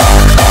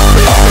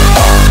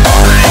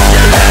 Bang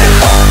your head.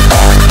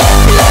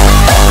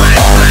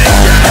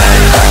 Bang your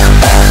head.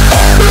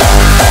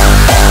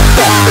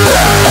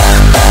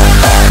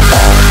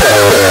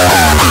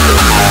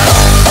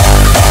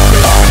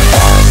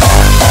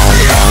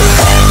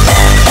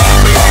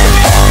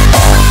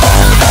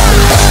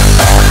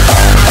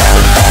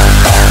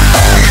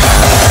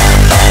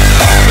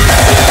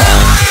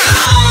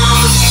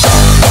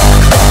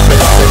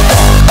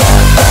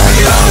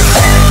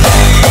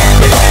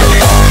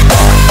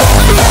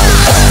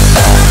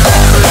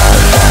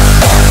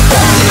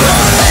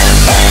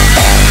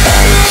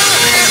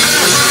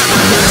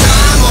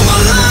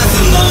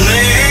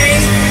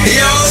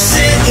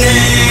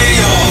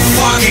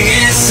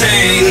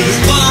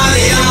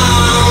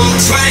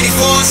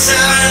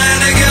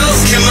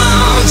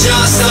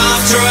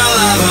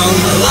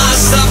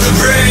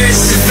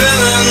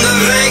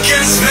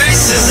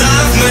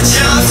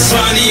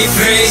 Funny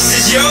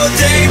faces, your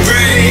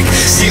daybreak.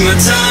 See my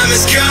time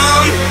has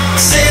come.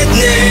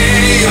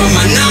 Sydney, you're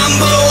my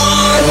number one.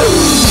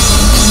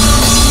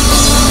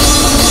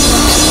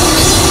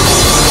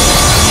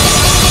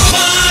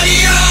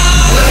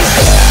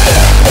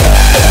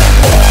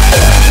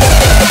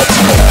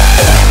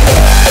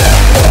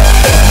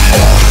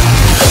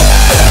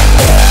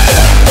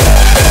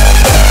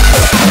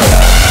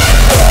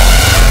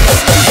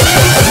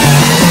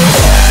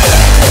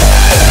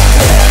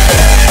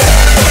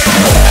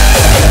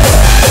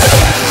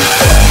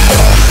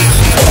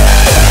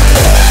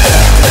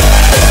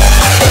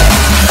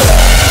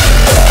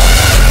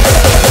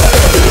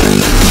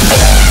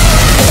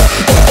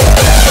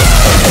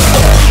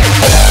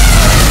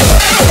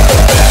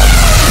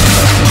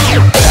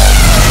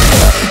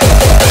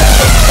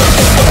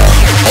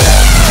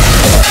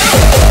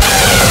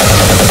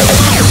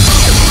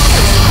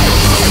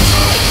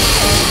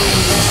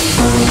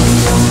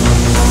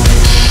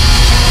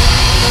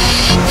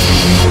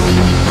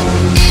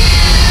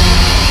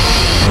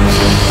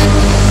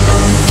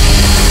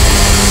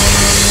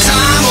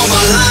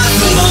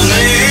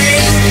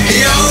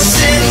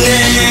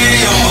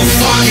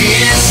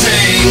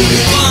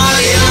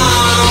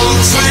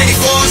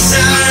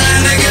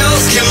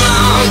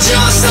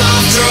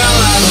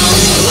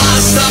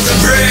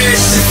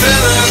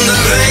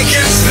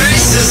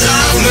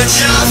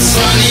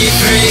 Funny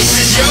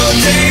faces, your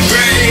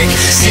daybreak.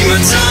 See my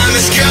time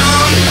has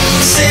come.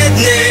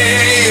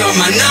 Sydney, you're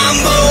my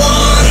number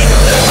one.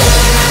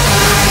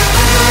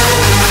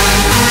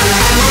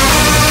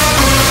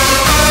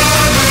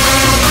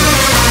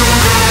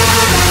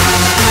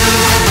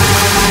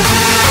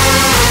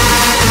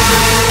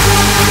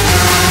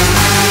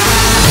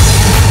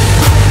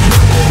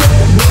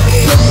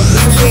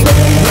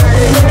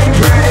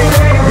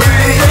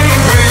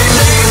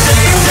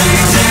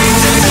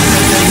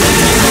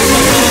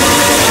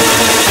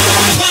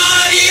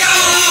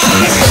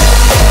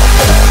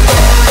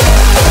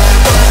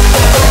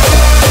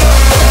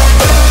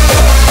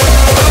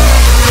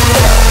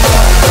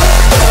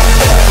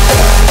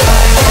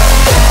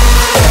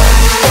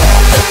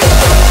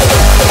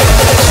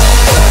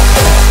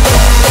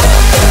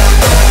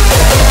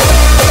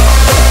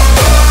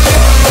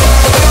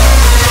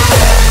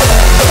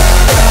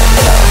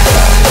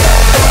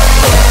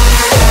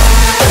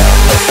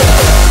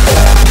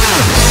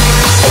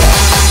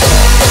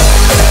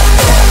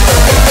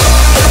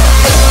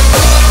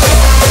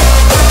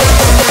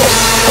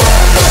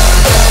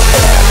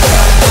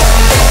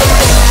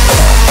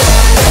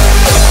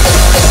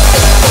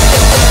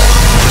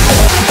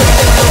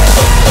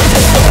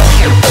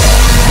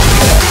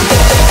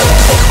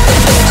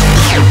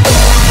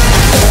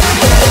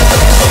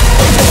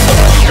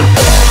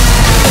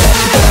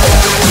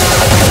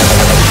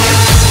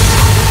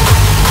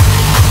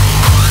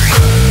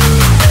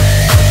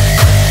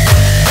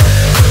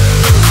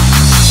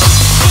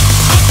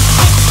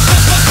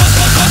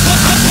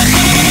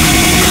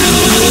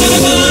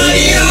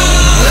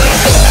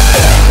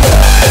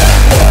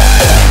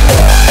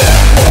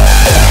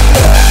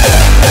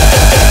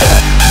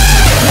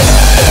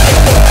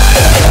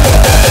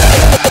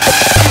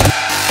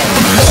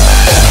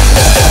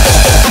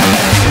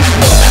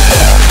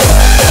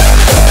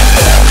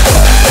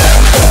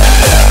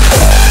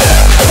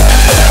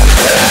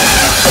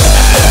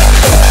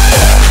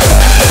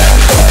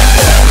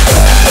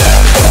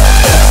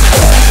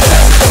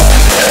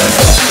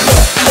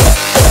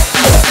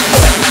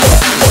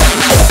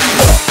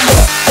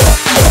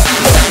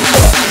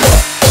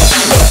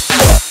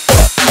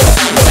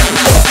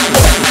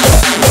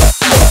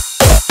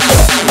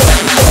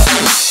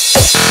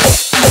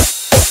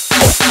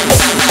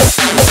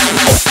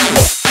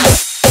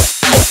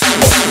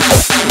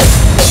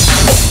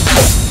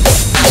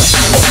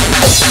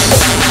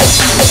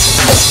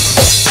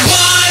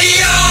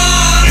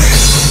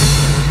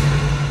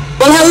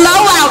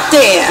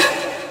 there?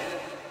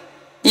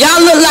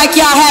 Y'all look like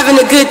y'all having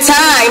a good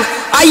time.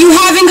 Are you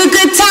having a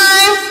good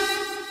time?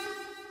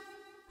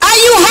 Are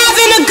you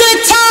having a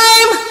good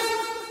time?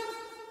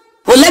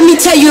 Well, let me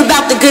tell you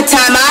about the good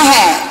time I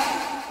had.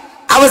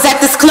 I was at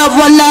this club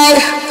one night.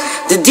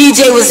 The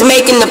DJ was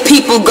making the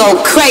people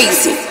go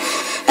crazy.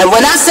 And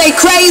when I say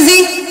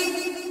crazy,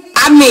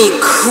 I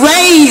mean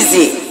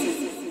crazy.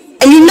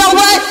 And you know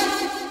what?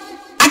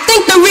 I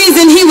think the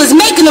reason he was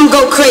making them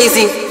go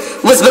crazy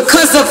was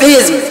because of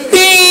his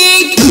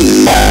big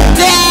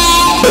bass.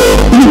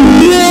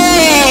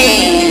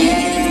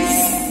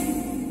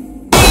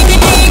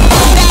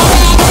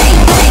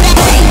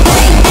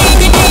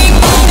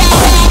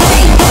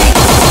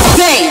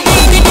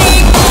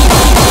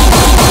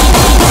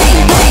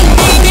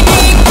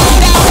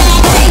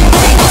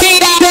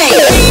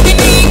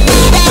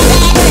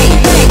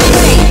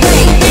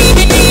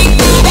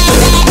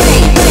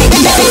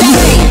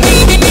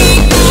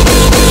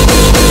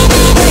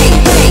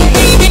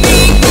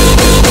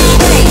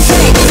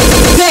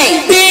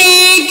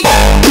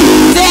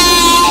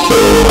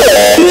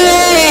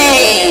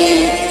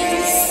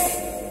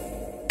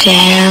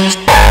 Dance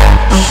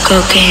on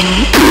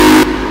cocaine,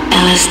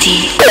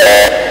 LSD,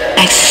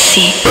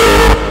 ecstasy.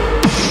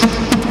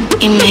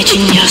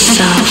 Imagine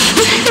yourself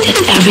that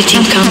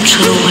everything come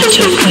true what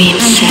your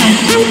dream said.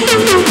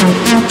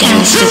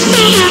 Dance with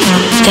me,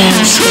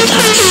 dance with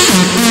us,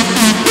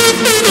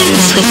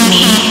 dance with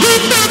me.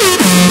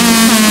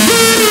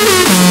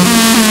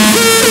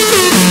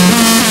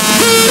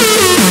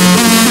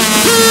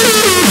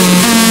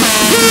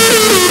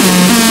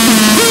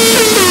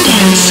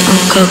 Dance on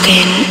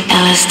cocaine,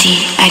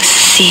 LSD,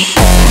 ecstasy.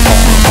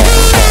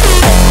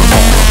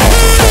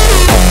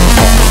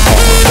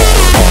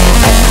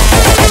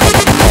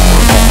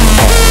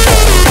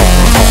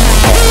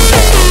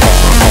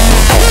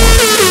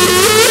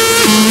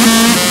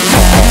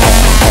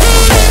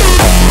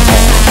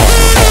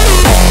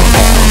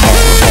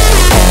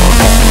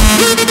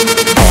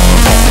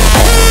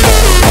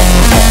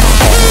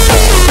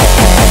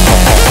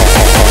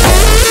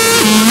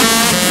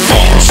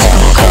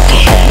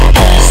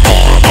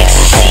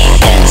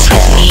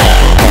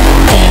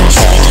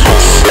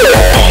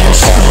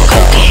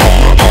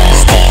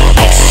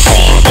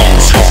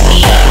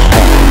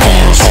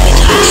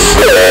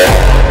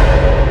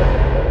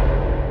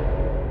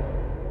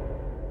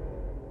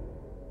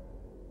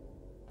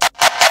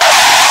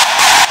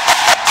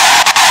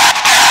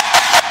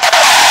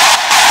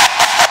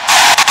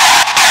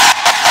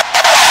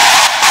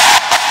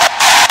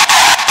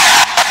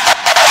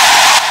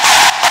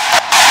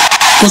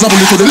 Cause I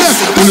pull it to the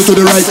left, pull it to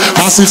the right.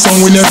 Massive song,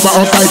 we never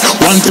uptight.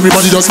 Want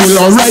everybody just feel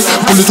alright.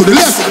 Pull it to the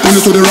left, pull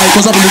it to the right.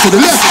 Cause I pull it to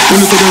the left, pull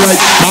it to the right.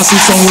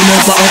 Massive song, we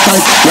never uptight.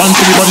 Want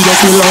everybody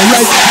just feel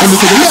alright. Pull it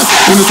to the left,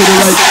 pull it to the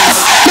right.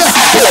 Left,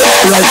 right,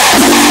 left, right,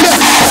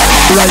 left,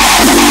 right,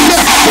 left, right,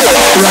 left,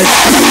 right,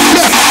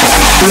 left,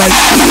 right,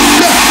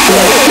 left,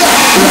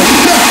 right,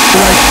 left,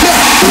 right,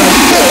 left,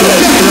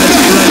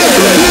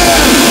 right.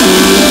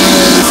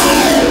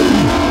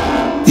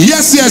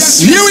 Yes,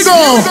 yes, here we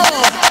go.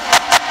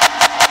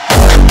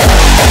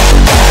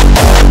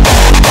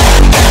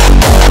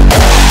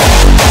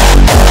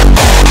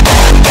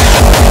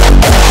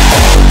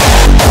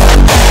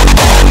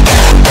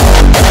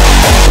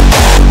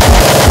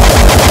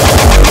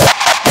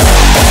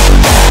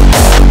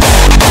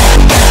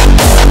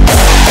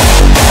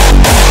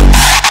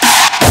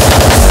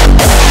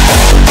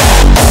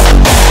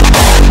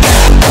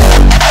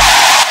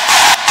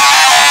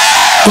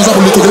 Cause I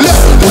pull it to the left,